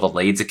deal with all the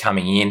leads that are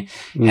coming in?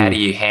 How do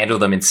you handle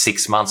them in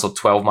 6 months or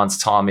 12 months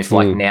time if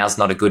like now's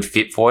not a good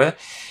fit for you?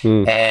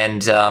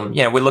 And,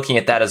 you know, we're looking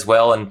at that as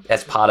well. And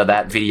as part of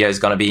that, video is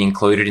going to be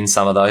included in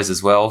some of those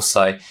as well.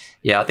 So,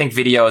 yeah, I think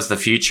video is the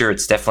future.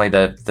 It's definitely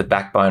the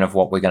backbone of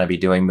what we're going to be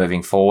doing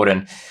moving forward.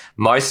 And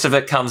most of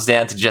it comes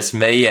down to just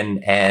me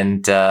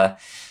and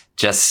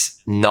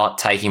just not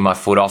taking my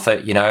foot off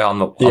it. You know, I'm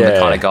the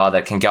kind of guy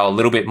that can go a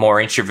little bit more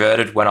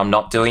introverted when I'm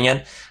not doing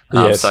it.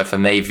 So for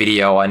me,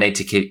 video, I need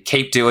to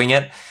keep doing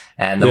it.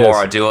 And the more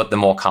I do it, the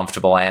more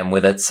comfortable I am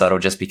with it. So it'll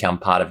just become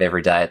part of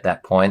every day at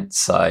that point.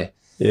 So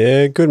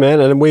yeah, good, man.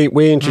 And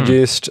we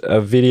introduced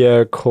a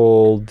video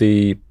called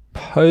the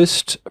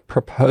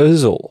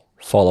post-proposal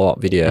follow-up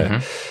video.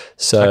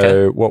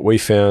 So what we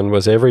found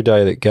was every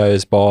day that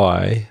goes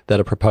by that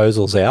a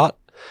proposal's out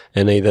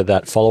and either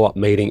that follow-up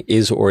meeting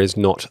is or is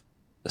not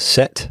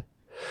set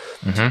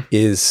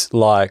is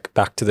like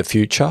Back to the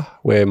Future,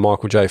 where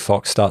Michael J.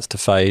 Fox starts to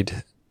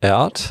fade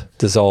out,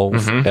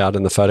 dissolve out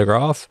in the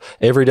photograph.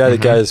 Every day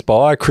that goes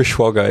by, Chris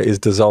Schwager is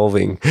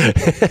dissolving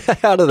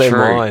out of their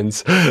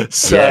minds.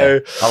 So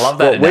I love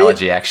that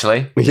analogy,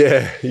 actually.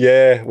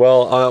 Yeah.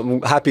 Well,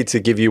 I'm happy to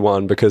give you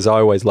one because I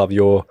always love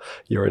your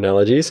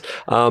analogies.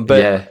 So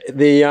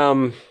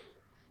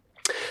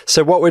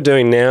what we're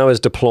doing now is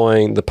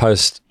deploying the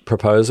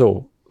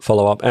post-proposal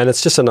follow-up, and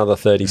it's just another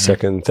 30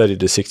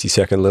 to 60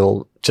 second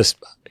little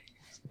just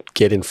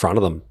get in front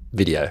of them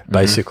video,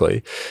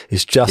 basically,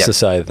 is just to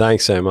say,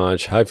 thanks so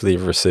much. Hopefully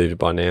you've received it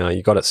by now.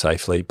 You got it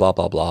safely, blah,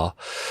 blah, blah.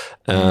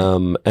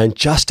 And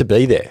just to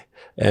be there.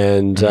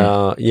 And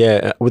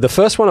with the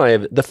first one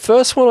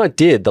I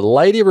did, the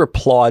lady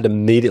replied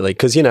immediately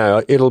because, you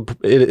know,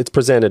 it's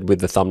presented with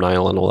the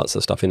thumbnail and all that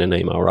sort of stuff in an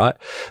email, right?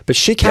 But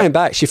she came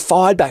back, she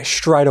fired back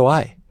straight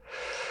away.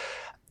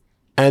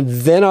 And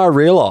then I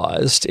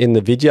realized in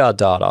the Vidyard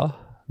data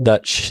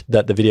that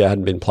the video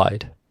hadn't been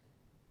played.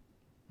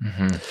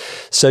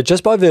 So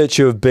just by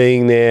virtue of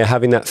being there,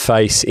 having that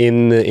face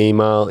in the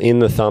email, in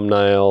the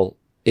thumbnail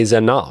is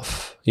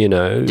enough, you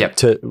know,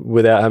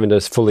 without having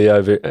to fully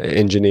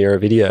over-engineer a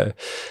video.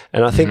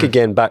 And I think,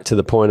 again, back to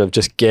the point of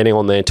just getting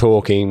on there,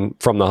 talking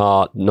from the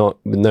heart, not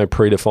with no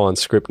predefined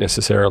script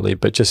necessarily,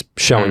 but just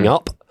showing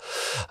up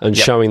and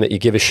showing that you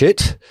give a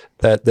shit,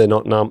 that they're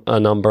not a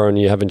number and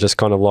you haven't just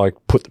kind of like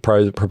put the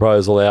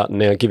proposal out and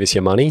now give us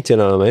your money. Do you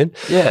know what I mean?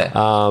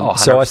 Yeah.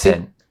 So I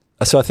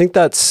think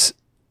that's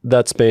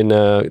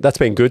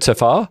been good so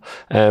far,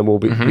 and we'll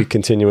be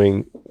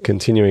continuing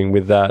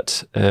with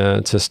that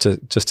just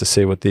to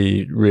see what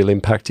the real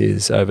impact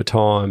is over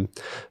time.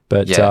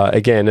 But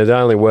again, it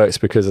only works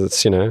because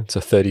it's, you know, it's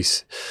a 30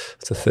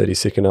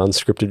 second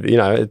unscripted. You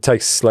know, it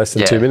takes less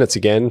than 2 minutes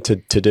again to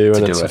do,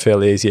 and it's a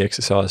fairly easy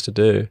exercise to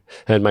do,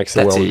 and it makes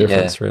the world of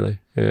difference, really.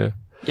 Yeah.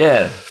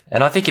 Yeah,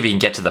 and I think if you can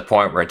get to the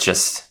point where it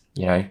just,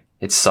 you know,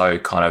 it's so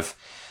kind of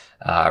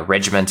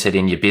regimented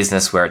in your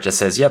business where it just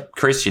says, yep,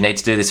 Chris, you need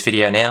to do this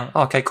video now.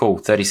 Oh, okay, cool.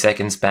 30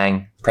 seconds,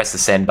 bang, press the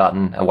send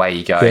button, away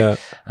you go. Yeah.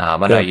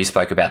 I know you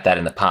spoke about that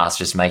in the past,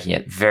 just making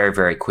it very,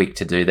 very quick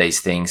to do these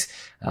things.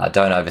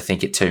 Don't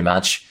overthink it too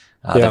much.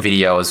 The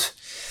video is,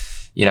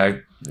 you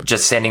know,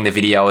 just sending the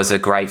video is a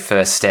great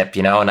first step,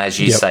 you know, and as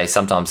you say,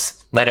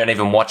 sometimes they don't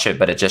even watch it,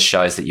 but it just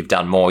shows that you've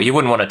done more. You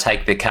wouldn't want to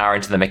take the car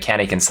into the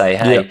mechanic and say,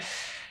 hey,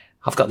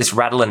 I've got this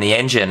rattle in the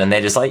engine, and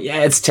they're just like,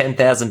 yeah, it's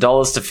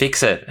 $10,000 to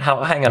fix it.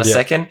 Hang on a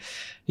second.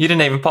 You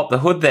didn't even pop the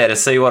hood there to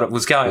see what it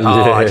was going.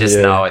 I just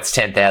know it's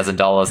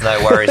 $10,000.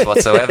 No worries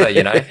whatsoever,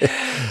 you know.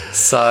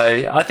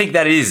 So I think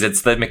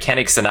it's the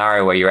mechanic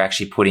scenario where you're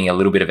actually putting a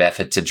little bit of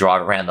effort to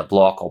drive around the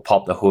block or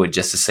pop the hood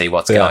just to see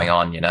what's going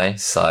on, you know.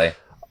 So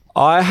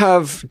I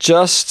have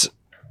just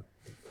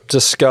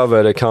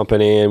discovered a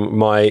company, and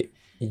my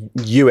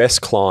US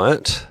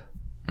client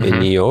in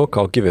New York,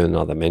 I'll give you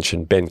another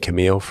mention, Ben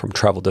Camille from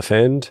Travel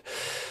Defend,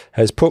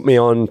 has put me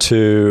on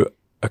to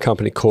a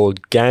company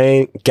called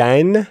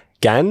Gan.ai,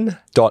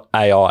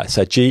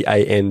 so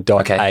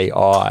GAN.ai.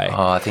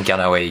 Oh, I think I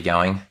know where you're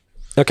going.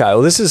 Okay,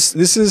 well, this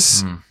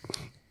is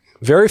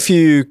very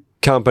few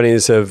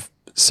companies have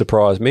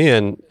surprised me,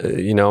 and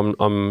you know,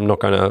 I'm not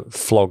going to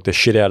flog the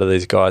shit out of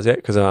these guys yet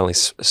because I only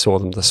saw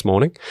them this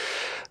morning.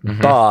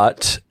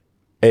 But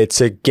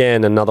it's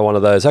again another one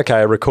of those.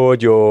 Okay,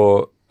 record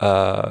your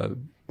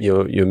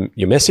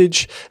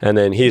message, and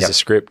then here's a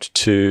script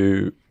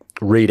to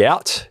read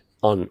out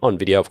on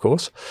video, of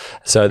course,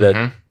 so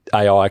that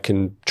AI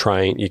can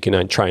train. You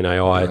can train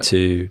AI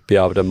to be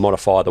able to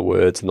modify the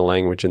words and the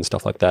language and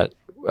stuff like that.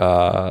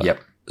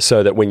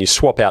 So that when you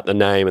swap out the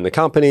name and the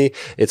company,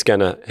 it's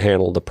going to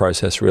handle the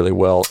process really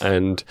well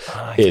and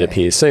it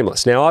appears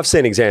seamless. Now, I've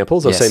seen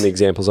examples. I've seen the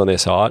examples on their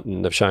site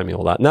and they've shown me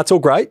all that. And that's all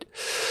great.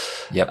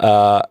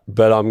 But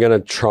I'm going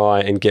to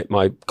try and get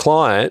my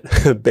client,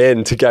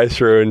 Ben, to go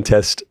through and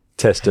test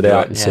it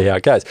out and see how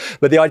it goes.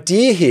 But the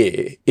idea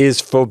here is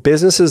for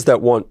businesses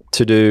that want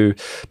to do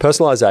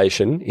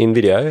personalization in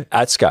video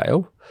at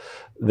scale,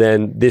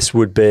 then this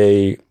would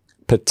be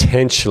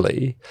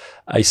potentially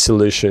a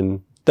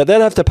solution that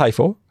they'd have to pay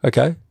for,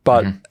 okay?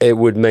 But it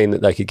would mean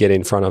that they could get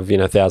in front of,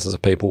 thousands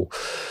of people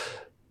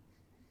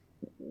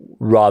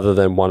rather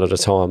than one at a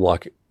time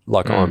like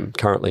I'm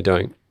currently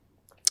doing.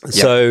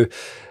 So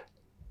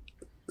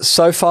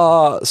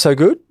far, so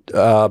good.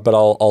 But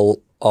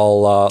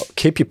I'll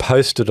keep you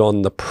posted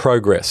on the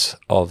progress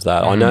of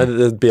that. I know that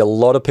there'd be a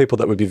lot of people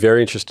that would be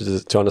very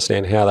interested to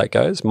understand how that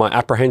goes. My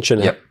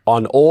apprehension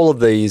on all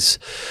of these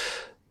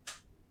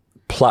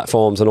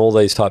platforms and all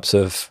these types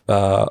of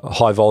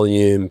high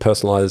volume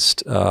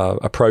personalized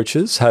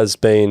approaches has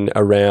been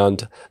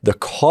around the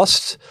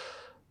cost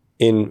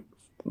in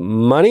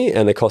money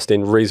and the cost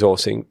in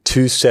resourcing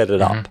to set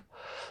it up.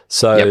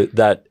 So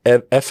that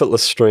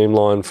effortless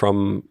streamline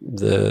from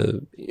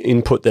the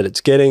input that it's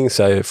getting,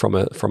 so from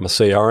a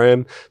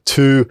CRM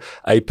to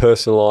a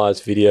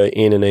personalized video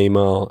in an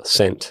email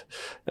sent.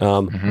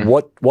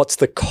 What's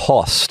the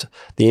cost,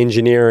 the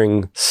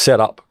engineering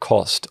setup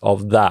cost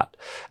of that?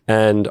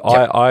 And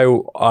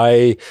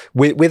I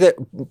with it,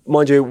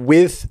 mind you,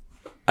 with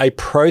a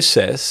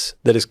process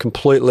that is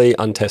completely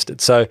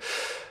untested. So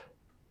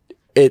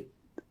it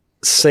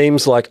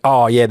seems like,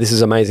 oh yeah, this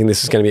is amazing,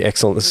 this is going to be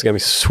excellent, this is going to be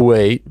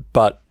sweet,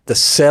 but the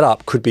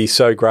setup could be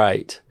so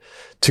great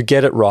to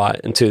get it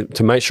right and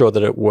to make sure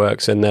that it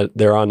works and that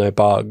there are no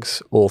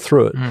bugs all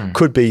through it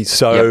could be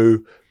so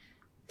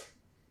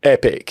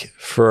epic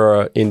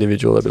for an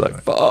individual. They'd be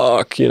like,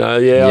 fuck,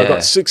 I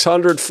got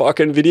 600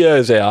 fucking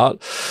videos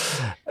out,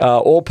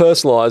 all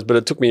personalized, but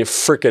it took me a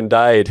freaking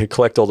day to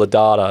collect all the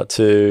data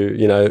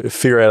to,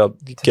 figure out,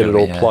 get it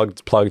all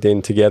plugged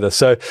in together.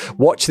 So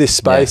watch this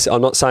space.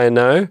 I'm not saying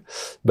no,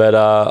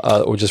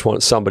 but we just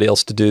want somebody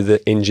else to do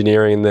the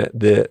engineering,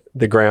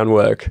 the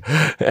groundwork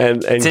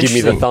and give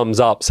me the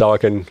thumbs up so I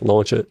can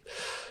launch it.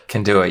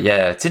 Can do it,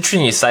 yeah. It's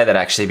interesting you say that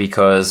actually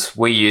because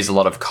we use a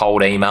lot of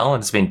cold email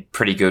and it's been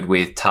pretty good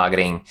with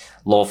targeting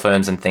law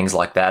firms and things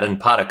like that. And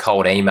part of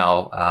cold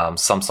email,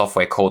 some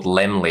software called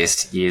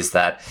Lemlist is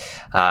that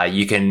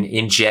you can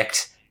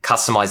inject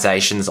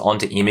customizations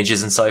onto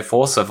images and so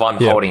forth. So if I'm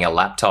holding a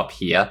laptop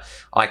here,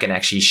 I can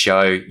actually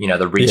show,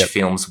 the Rich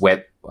Films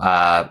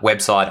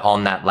website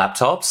on that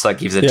laptop. So it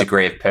gives a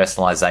degree of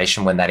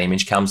personalization when that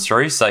image comes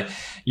through. So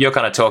you're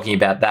kind of talking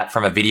about that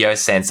from a video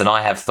sense. And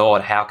I have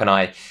thought, how can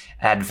I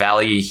add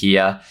value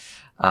here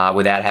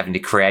without having to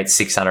create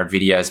 600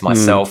 videos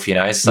myself,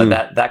 So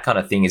that kind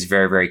of thing is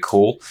very, very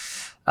cool.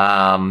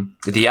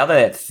 The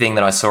other thing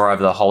that I saw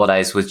over the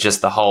holidays was just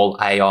the whole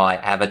AI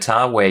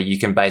avatar where you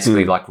can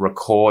basically like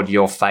record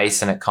your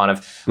face and it kind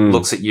of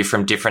looks at you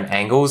from different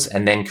angles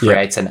and then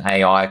creates an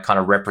AI kind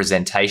of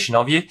representation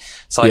of you.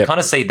 So I kind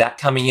of see that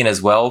coming in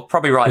as well.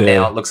 Probably right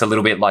now it looks a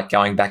little bit like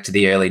going back to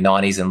the early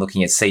 90s and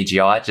looking at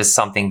CGI, just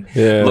something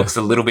looks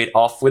a little bit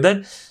off with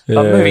it.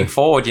 But moving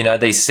forward,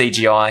 these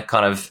CGI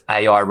kind of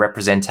AI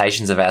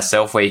representations of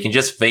ourselves where you can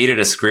just feed it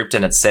a script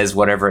and it says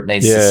whatever it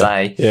needs to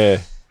say.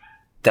 Yeah.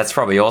 That's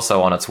probably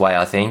also on its way,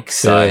 I think.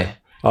 So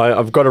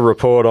I've got a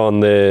report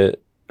on I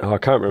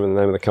can't remember the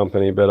name of the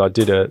company, but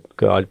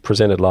I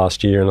presented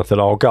last year and I thought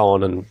I'll go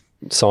on and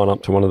sign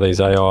up to one of these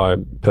AI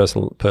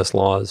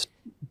personalized,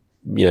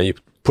 you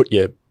put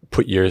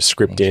your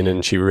script in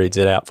and she reads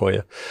it out for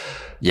you.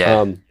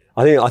 Yeah.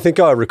 I think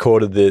I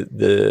recorded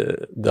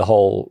the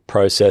whole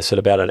process at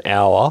about an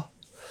hour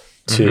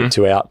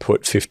to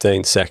output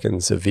 15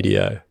 seconds of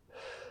video.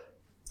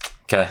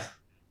 Okay.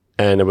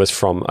 And it was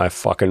from a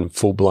fucking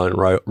full-blown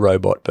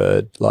robot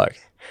bird,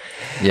 like,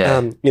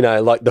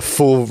 like the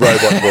full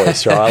robot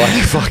voice, right?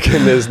 Like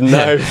fucking, there's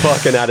no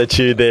fucking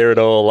attitude there at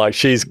all. Like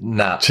she's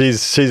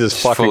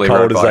as fucking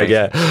cold as they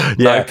get.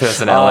 No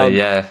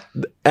personality,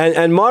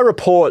 And my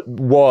report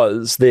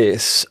was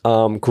this,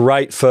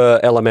 great for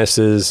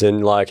LMSs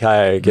and like,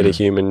 hey, get a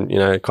human,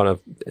 kind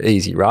of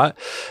easy, right?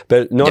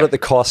 But not at the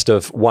cost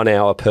of 1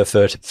 hour per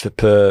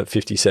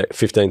 15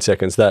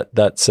 seconds.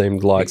 That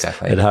seemed like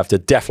it'd have to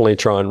definitely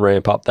try and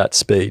ramp up that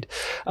speed.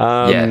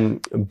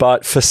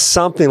 But for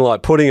something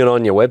like putting it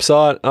on your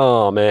website,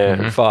 oh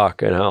man,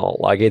 fucking hell,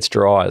 like it's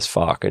dry as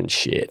fucking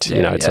shit.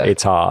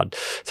 It's hard.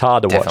 It's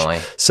hard to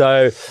watch.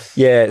 So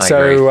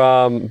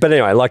but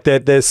anyway, like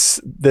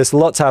there's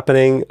lots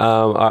happening.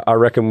 I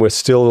reckon we're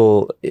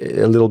still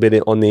a little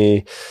bit on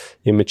the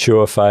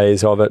immature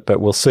phase of it,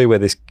 but we'll see where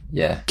this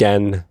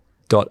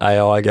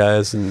GAN.ai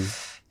goes. And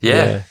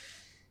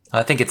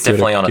I think it's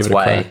definitely on its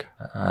way.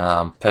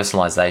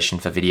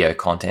 Personalization for video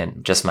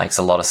content just makes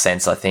a lot of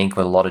sense, I think,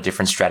 with a lot of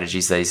different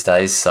strategies these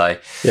days. So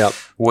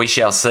we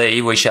shall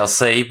see.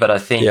 But I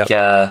think,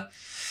 I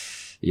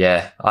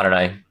don't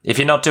know. If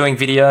you're not doing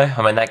video,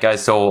 I mean, that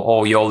goes to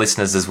all your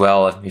listeners as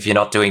well. If you're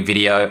not doing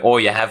video or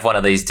you have one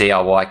of these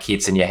DIY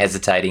kits and you're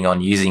hesitating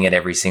on using it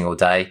every single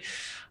day,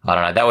 I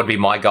don't know. That would be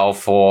my goal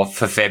for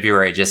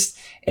February. Just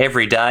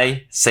every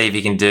day, see if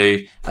you can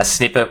do a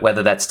snippet,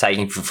 whether that's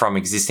taking from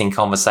existing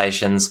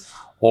conversations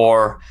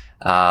or,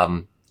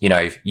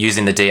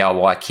 using the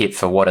DIY kit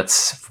for what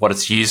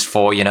it's used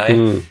for,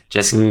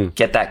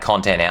 get that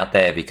content out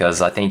there,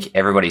 because I think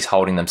everybody's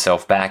holding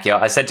themselves back.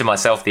 I said to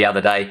myself the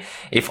other day,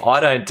 if I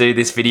don't do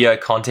this video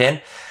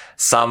content,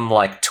 some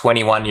like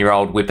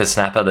 21-year-old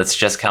whippersnapper that's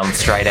just come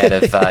straight out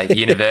of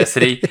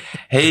university,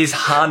 he's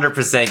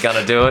 100% going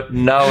to do it.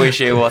 No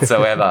issue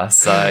whatsoever.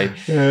 So,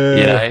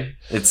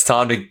 it's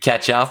time to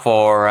catch up,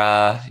 or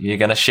you're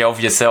going to shelve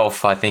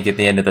yourself, I think, at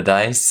the end of the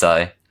day.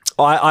 So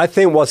I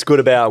think what's good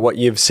about what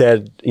you've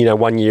said,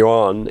 1 year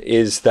on,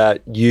 is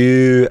that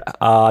you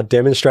are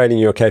demonstrating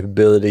your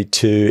capability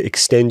to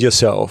extend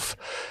yourself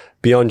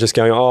beyond just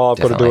going, I've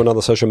got to do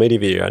another social media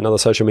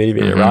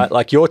video, right?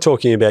 Like, you're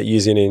talking about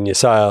using it in your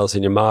sales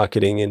and your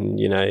marketing and,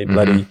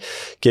 bloody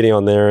getting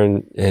on there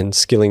and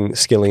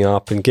skilling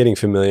up and getting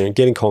familiar and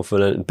getting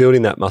confident and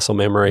building that muscle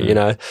memory,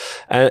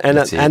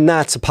 and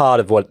that's a part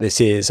of what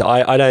this is.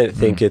 I don't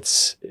think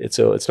it's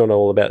not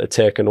all about the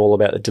tech and all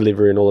about the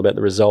delivery and all about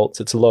the results.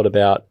 It's a lot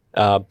about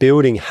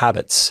building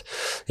habits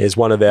is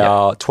one of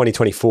our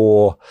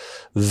 2024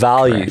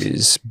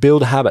 values. Correct.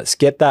 Build habits,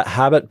 get that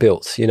habit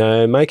built,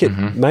 make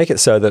it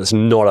so that it's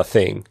not a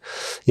thing.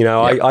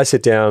 I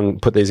sit down,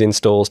 put these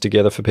installs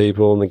together for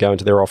people, and they go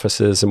into their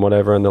offices and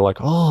whatever, and they're like,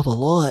 oh, the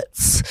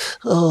lights,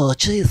 oh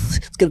geez,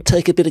 it's going to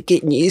take a bit of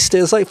getting used to.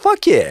 It's like,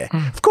 fuck yeah,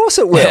 of course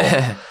it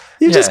will.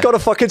 You've just got a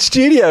fucking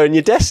studio in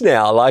your desk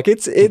now. Like,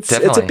 it's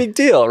a big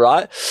deal,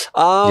 right?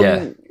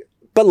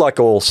 But like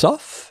all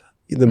stuff,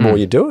 the more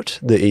you do it,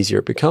 the easier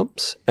it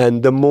becomes,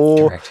 and the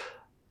more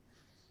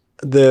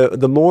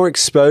the more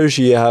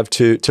exposure you have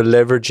to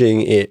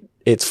leveraging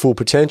its full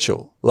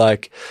potential.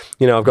 Like,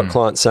 I've got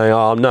clients saying,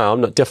 "Oh no,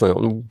 I'm not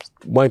definitely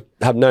won't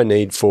have no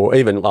need for."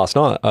 Even last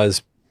night, I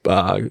was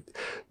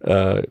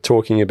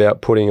talking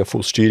about putting a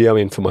full studio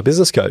in for my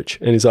business coach,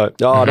 and he's like,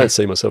 "Oh, I don't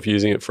see myself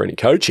using it for any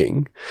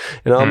coaching,"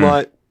 and I'm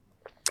like,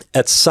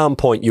 at some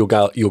point you'll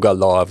go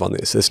live on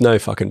this. There's no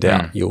fucking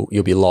doubt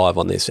you'll be live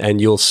on this,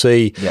 and you'll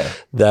see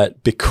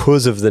that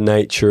because of the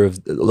nature of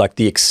like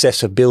the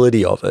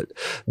accessibility of it,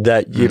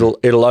 that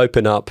it'll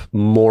open up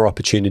more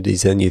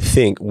opportunities than you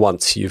think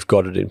once you've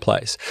got it in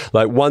place.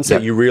 Like once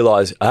that you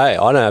realize, hey,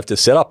 I don't have to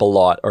set up a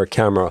light or a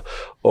camera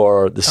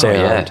or the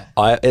sound.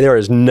 There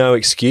is no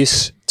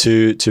excuse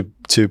to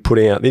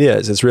putting out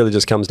videos. It really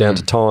just comes down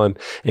to time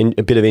and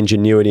a bit of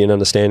ingenuity and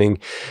understanding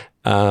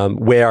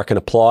where I can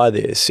apply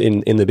this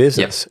in the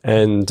business.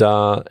 And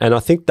I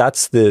think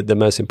that's the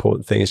most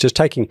important thing, is just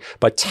taking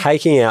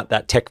out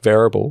that tech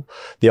variable,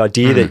 the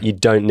idea that you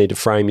don't need to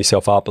frame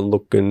yourself up and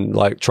look and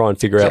like try and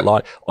figure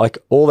out like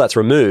all that's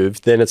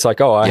removed. Then it's like,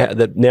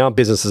 that now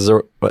businesses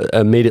are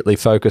immediately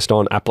focused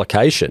on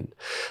application.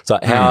 It's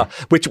like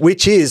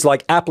which is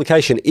like,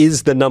 application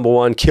is the number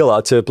one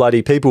killer to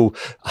bloody people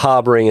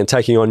harboring and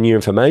taking on new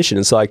information.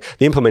 It's like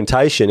the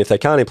implementation, if they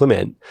can't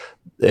implement,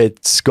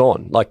 it's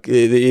gone. Like,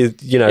 there's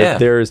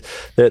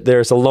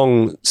a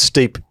long,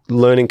 steep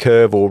learning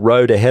curve or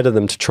road ahead of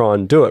them to try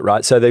and do it,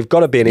 right? So they've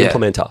got to be an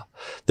implementer.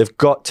 They've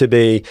got to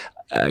be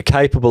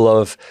capable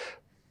of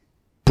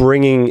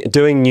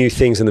doing new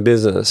things in the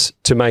business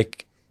to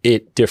make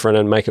it different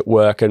and make it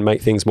work and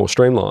make things more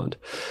streamlined.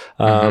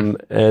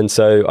 And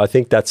so I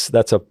think that's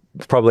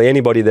probably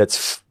anybody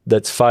that's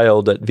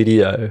failed at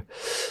video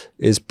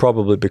is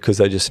probably because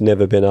they just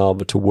never been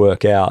able to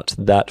work out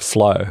that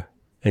flow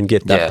and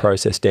get that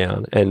process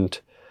down and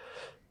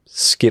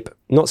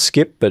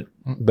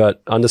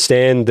but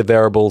understand the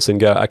variables and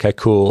go, okay,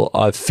 cool,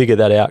 I've figured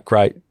that out,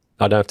 great.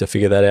 I don't have to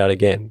figure that out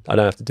again. I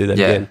don't have to do that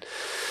again.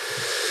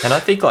 And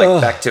I think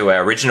back to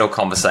our original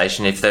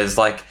conversation,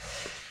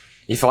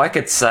 if I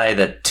could say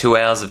that 2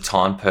 hours of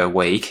time per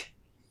week,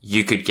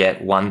 you could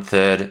get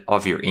 1/3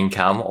 of your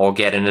income or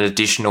get an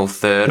additional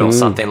third or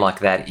something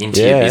like that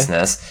into your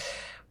business.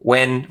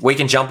 When we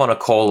can jump on a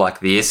call like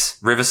this,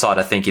 Riverside,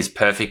 I think, is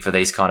perfect for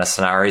these kind of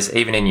scenarios.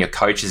 Even in your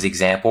coach's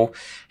example,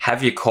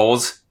 have your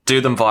calls, do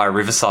them via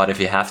Riverside if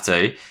you have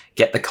to,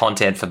 get the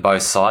content for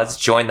both sides,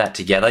 join that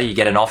together. You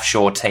get an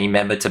offshore team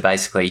member to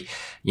basically,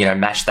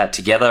 mash that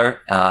together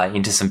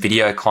into some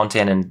video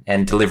content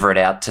and deliver it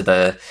out to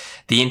the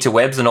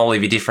interwebs and all of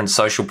your different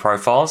social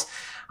profiles.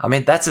 I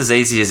mean, that's as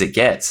easy as it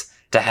gets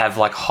to have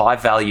like high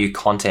value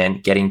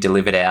content getting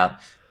delivered out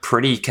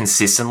pretty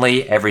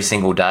consistently every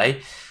single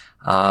day.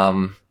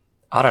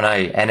 I don't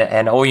know.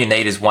 And all you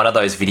need is one of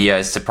those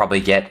videos to probably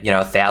get,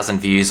 1,000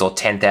 views or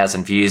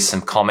 10,000 views, some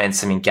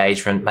comments, some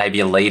engagement, maybe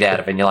a lead out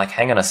of it. And you're like,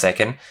 hang on a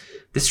second,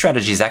 this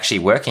strategy is actually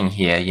working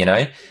here.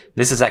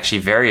 This is actually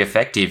very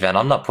effective and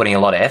I'm not putting a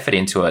lot of effort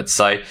into it.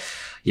 So,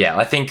 yeah,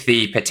 I think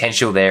the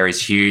potential there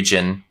is huge.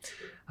 And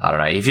I don't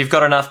know, if you've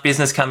got enough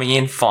business coming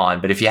in,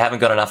 fine. But if you haven't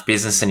got enough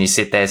business and you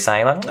sit there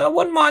saying, like, I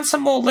wouldn't mind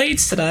some more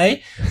leads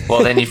today,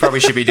 well, then you probably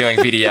should be doing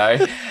video.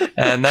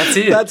 And that's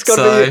it.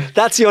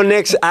 That's your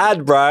next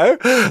ad, bro.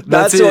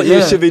 That's what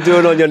you should be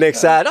doing on your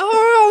next ad.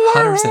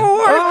 100%.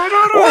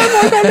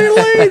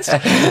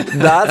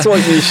 That's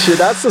what you should.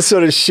 That's the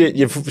sort of shit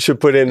you should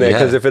put in there,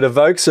 because if it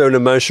evokes an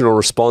emotional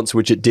response,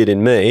 which it did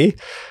in me,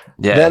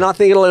 then I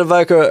think it'll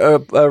evoke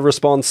a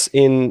response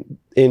in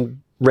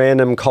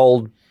random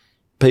cold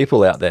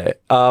people out there.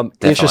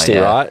 Interesting,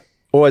 right?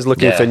 Always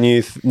looking for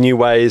new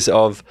ways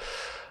of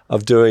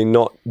doing,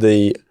 not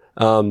the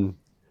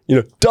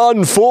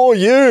done for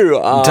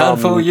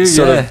you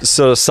sort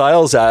of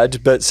sales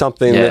ad, but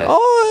something that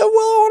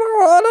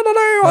I don't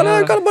know.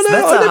 I got to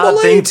That's a hard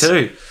thing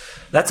too.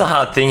 That's a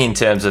hard thing in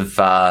terms of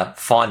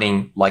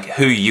finding like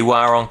who you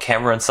are on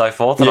camera and so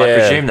forth. And I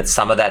presume that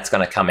some of that's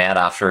going to come out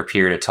after a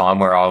period of time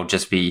where I'll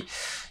just be,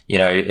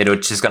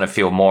 it's just going to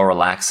feel more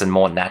relaxed and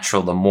more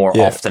natural the more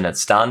often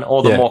it's done,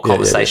 or the more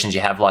conversations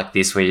you have like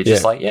this, where you're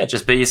just like,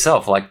 just be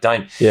yourself. Like,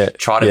 don't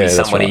try to be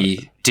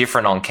somebody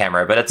different on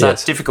camera. But it's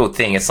a difficult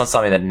thing. It's not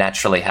something that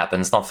naturally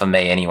happens. Not for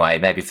me anyway.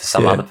 Maybe for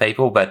some other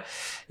people, but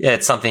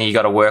it's something you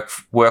got to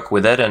work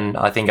with it. And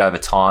I think over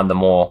time, the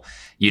more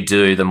you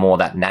do, the more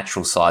that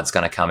natural side's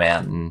going to come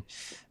out, and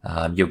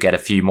you'll get a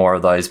few more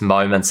of those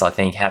moments, I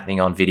think, happening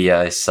on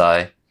video.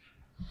 So,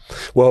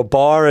 well,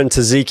 Byron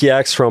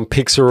Trzeciak from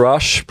Pixel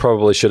Rush,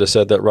 probably should have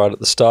said that right at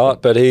the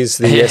start, but he's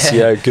the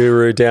SEO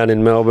guru down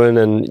in Melbourne,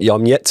 and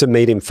I'm yet to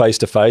meet him face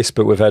to face,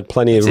 but we've had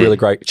plenty of really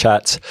great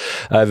chats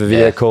over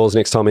video calls.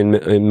 Next time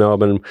in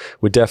Melbourne,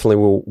 we definitely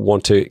will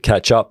want to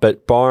catch up.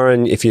 But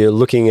Byron, if you're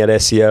looking at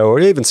SEO, or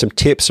even some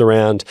tips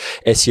around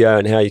SEO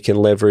and how you can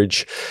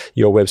leverage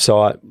your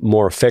website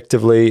more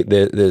effectively,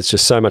 there's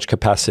just so much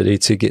capacity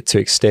to get to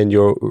extend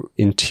your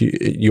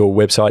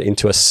website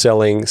into a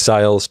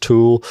sales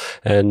tool.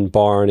 And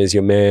Byron is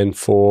your man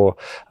for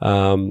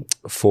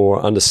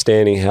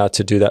understanding how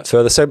to do that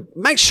further. So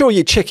make sure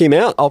you check him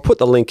out. I'll put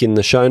the link in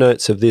the show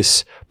notes of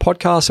this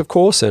podcast, of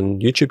course,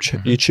 and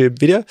YouTube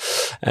video.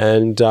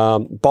 And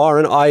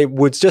Byron, I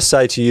would just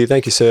say to you,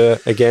 thank you, sir,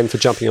 again for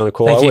jumping on a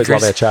call. I always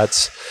love our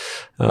chats.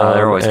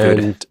 They're always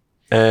good.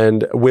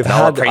 And we've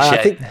had, I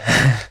think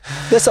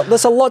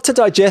there's a lot to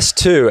digest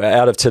too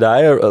out of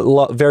today. A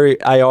lot, very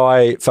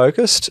AI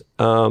focused,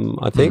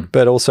 I think,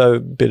 but also a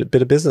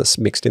bit of business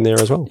mixed in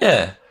there as well.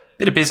 Yeah,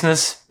 bit of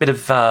business, bit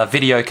of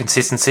video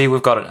consistency.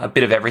 We've got a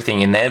bit of everything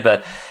in there,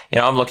 but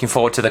I'm looking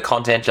forward to the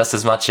content just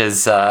as much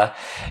as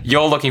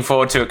you're looking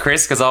forward to it,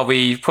 Chris, because I'll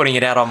be putting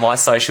it out on my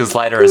socials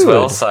later as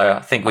well. So I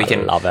think we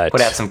can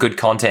put out some good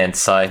content.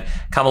 So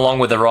come along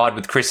with the ride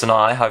with Chris and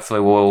I. Hopefully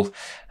we'll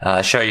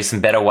show you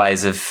some better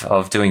ways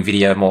of doing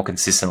video more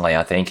consistently,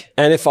 I think.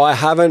 And if I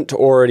haven't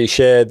already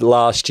shared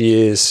last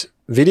year's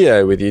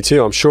video with you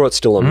too, I'm sure it's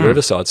still on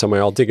Riverside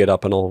somewhere. I'll dig it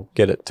up and I'll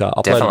get it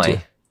uploaded. Definitely. To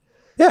you.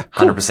 Yeah,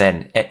 cool.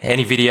 100%.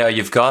 Any video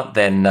you've got,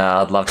 then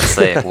I'd love to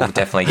see it. We'll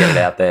definitely get it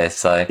out there.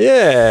 So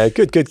yeah,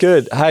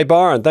 good. Hey,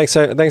 Byron, thanks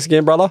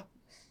again, brother.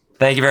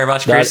 Thank you very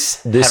much,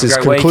 Chris. This is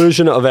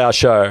conclusion of our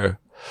show.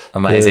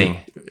 Amazing.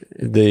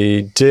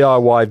 The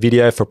DIY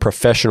video for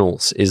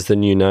professionals is the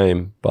new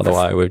name, by the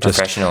way. We've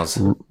just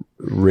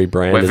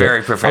rebranded. We're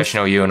very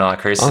professional, you and I,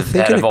 Chris.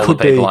 Out of all the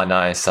people I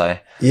know, so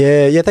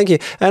yeah. Thank you.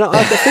 And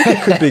I think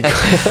it could be.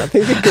 I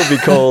think it could be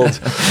called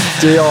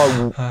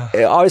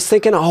DIY. I was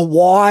thinking,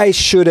 why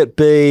should it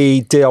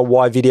be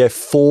DIY video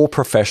for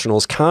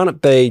professionals? Can't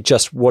it be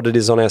just what it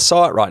is on our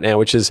site right now,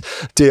 which is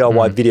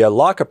DIY video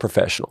like a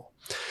professional?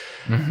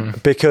 Mm-hmm.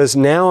 Because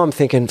now I'm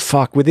thinking,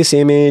 fuck, with this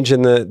image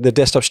and the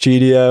desktop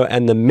studio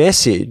and the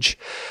message,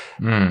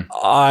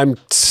 I'm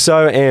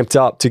so amped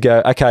up to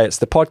go, okay, it's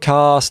the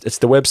podcast, it's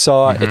the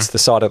website, it's the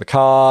side of the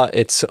car,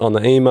 it's on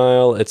the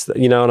email, it's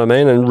you know what I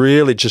mean? And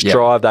really just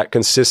drive that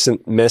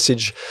consistent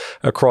message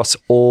across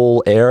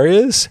all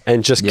areas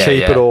and just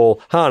keep it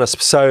all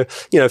harnessed. So,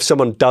 if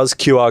someone does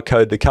QR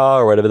code the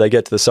car or whatever, they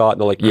get to the site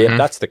and they're like,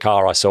 that's the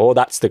car I saw,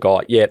 that's the guy,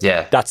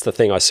 that's the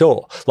thing I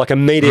saw. Like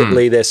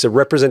immediately there's a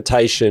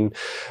representation,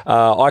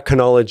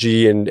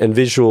 iconology and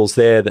visuals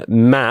there that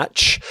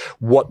match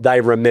what they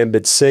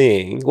remembered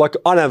seeing. Like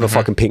I don't have a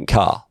fucking pink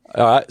car.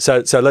 All right.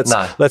 So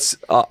let's,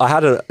 I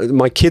had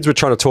my kids were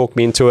trying to talk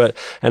me into it,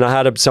 and I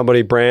had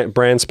somebody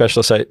brand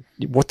specialist say,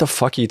 what the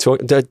fuck are you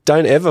talking?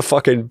 Don't ever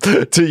fucking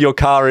do your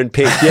car in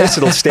pink. Yes,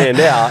 it'll stand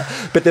out,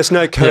 but there's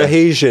no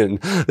cohesion.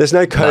 There's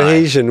no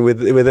cohesion with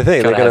the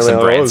thing. They're going to have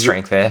some brand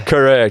strength there.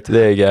 Correct.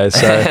 There you go.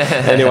 So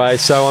anyway,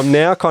 so I'm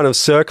now kind of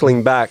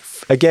circling back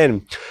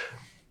again,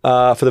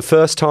 for the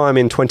first time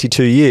in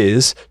 22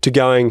 years to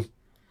going,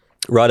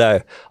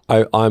 righto,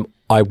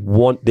 I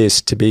want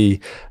this to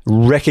be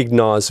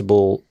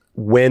recognizable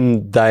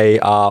when they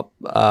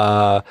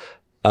are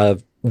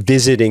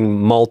visiting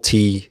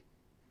multi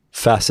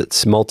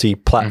facets,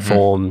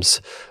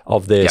 multi-platforms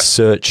of their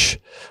search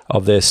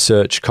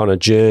kind of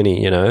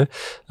journey,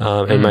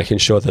 and making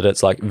sure that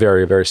it's like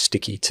very, very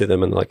sticky to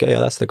them, and like, yeah,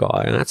 that's the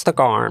guy, and that's the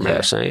guy I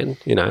remember seeing,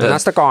 and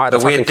that's the guy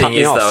that fucking cut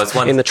me off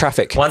in the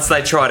traffic. Once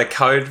they try to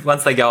code,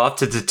 once they go up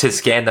to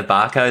scan the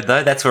barcode,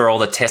 though, that's where all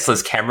the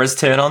Tesla's cameras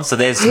turn on. So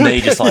there's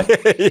me just like,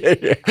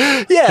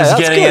 that's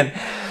good. In.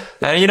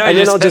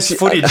 And just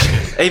footage.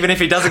 Even if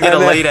he doesn't get a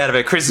lead out of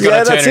it, Chris is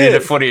going to turn it into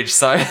footage.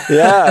 So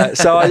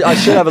so I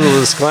should have a little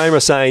disclaimer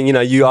saying,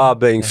 you are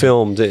being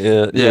filmed.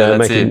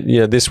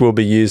 This will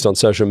be used on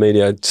social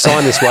media.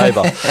 Sign this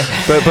waiver.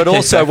 But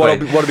also,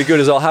 Exactly. what'll be good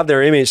is I'll have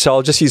their image, so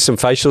I'll just use some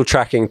facial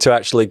tracking to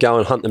actually go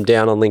and hunt them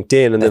down on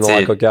LinkedIn, and then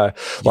I'll go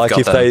like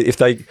if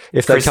they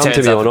come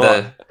to me or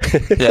not.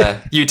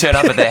 You turn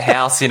up at their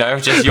house,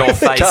 just your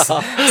face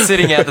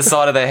sitting out the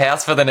side of their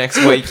house for the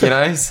next week,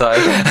 so.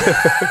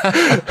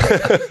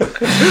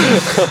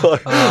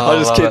 I'll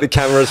just keep the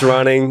cameras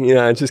running,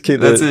 just keep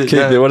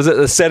the what is it,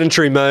 the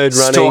sedentary mode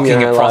running.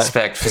 Stalking a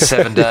prospect for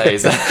 7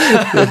 days.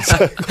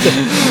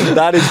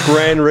 That is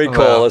brand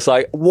recall. It's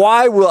like,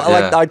 why will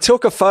I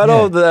took a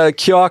photo of the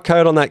QR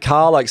code on that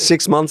car like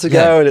 6 months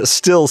ago, and it's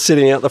still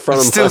sitting out the front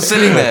of my. Still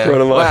sitting there.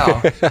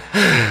 Wow.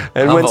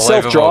 And when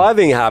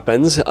self-driving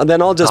happens,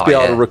 then I'll just be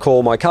able to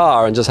recall my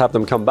car and just have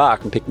them come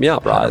back and pick me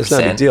up. Right, it's no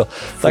big deal.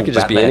 They could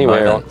just be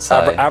anywhere,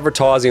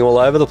 advertising all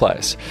over the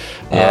place.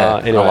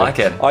 Anyway, I like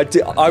it.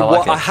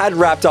 I had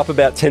wrapped up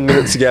about 10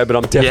 minutes ago, but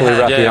I'm definitely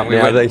wrapping up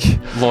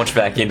now. Launch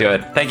back into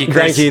it. Thank you,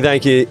 Chris.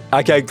 Thank you.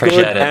 Okay,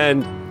 Appreciate good. it.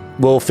 And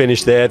we'll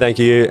finish there. Thank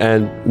you.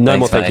 And no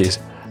more thank yous.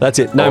 That's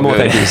it. No more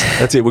thank yous.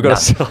 That's it. We've got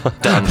to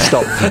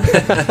stop.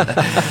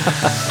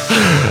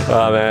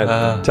 Oh,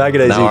 man. Take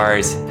it easy. No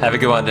worries. Have a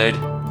good one,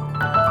 dude.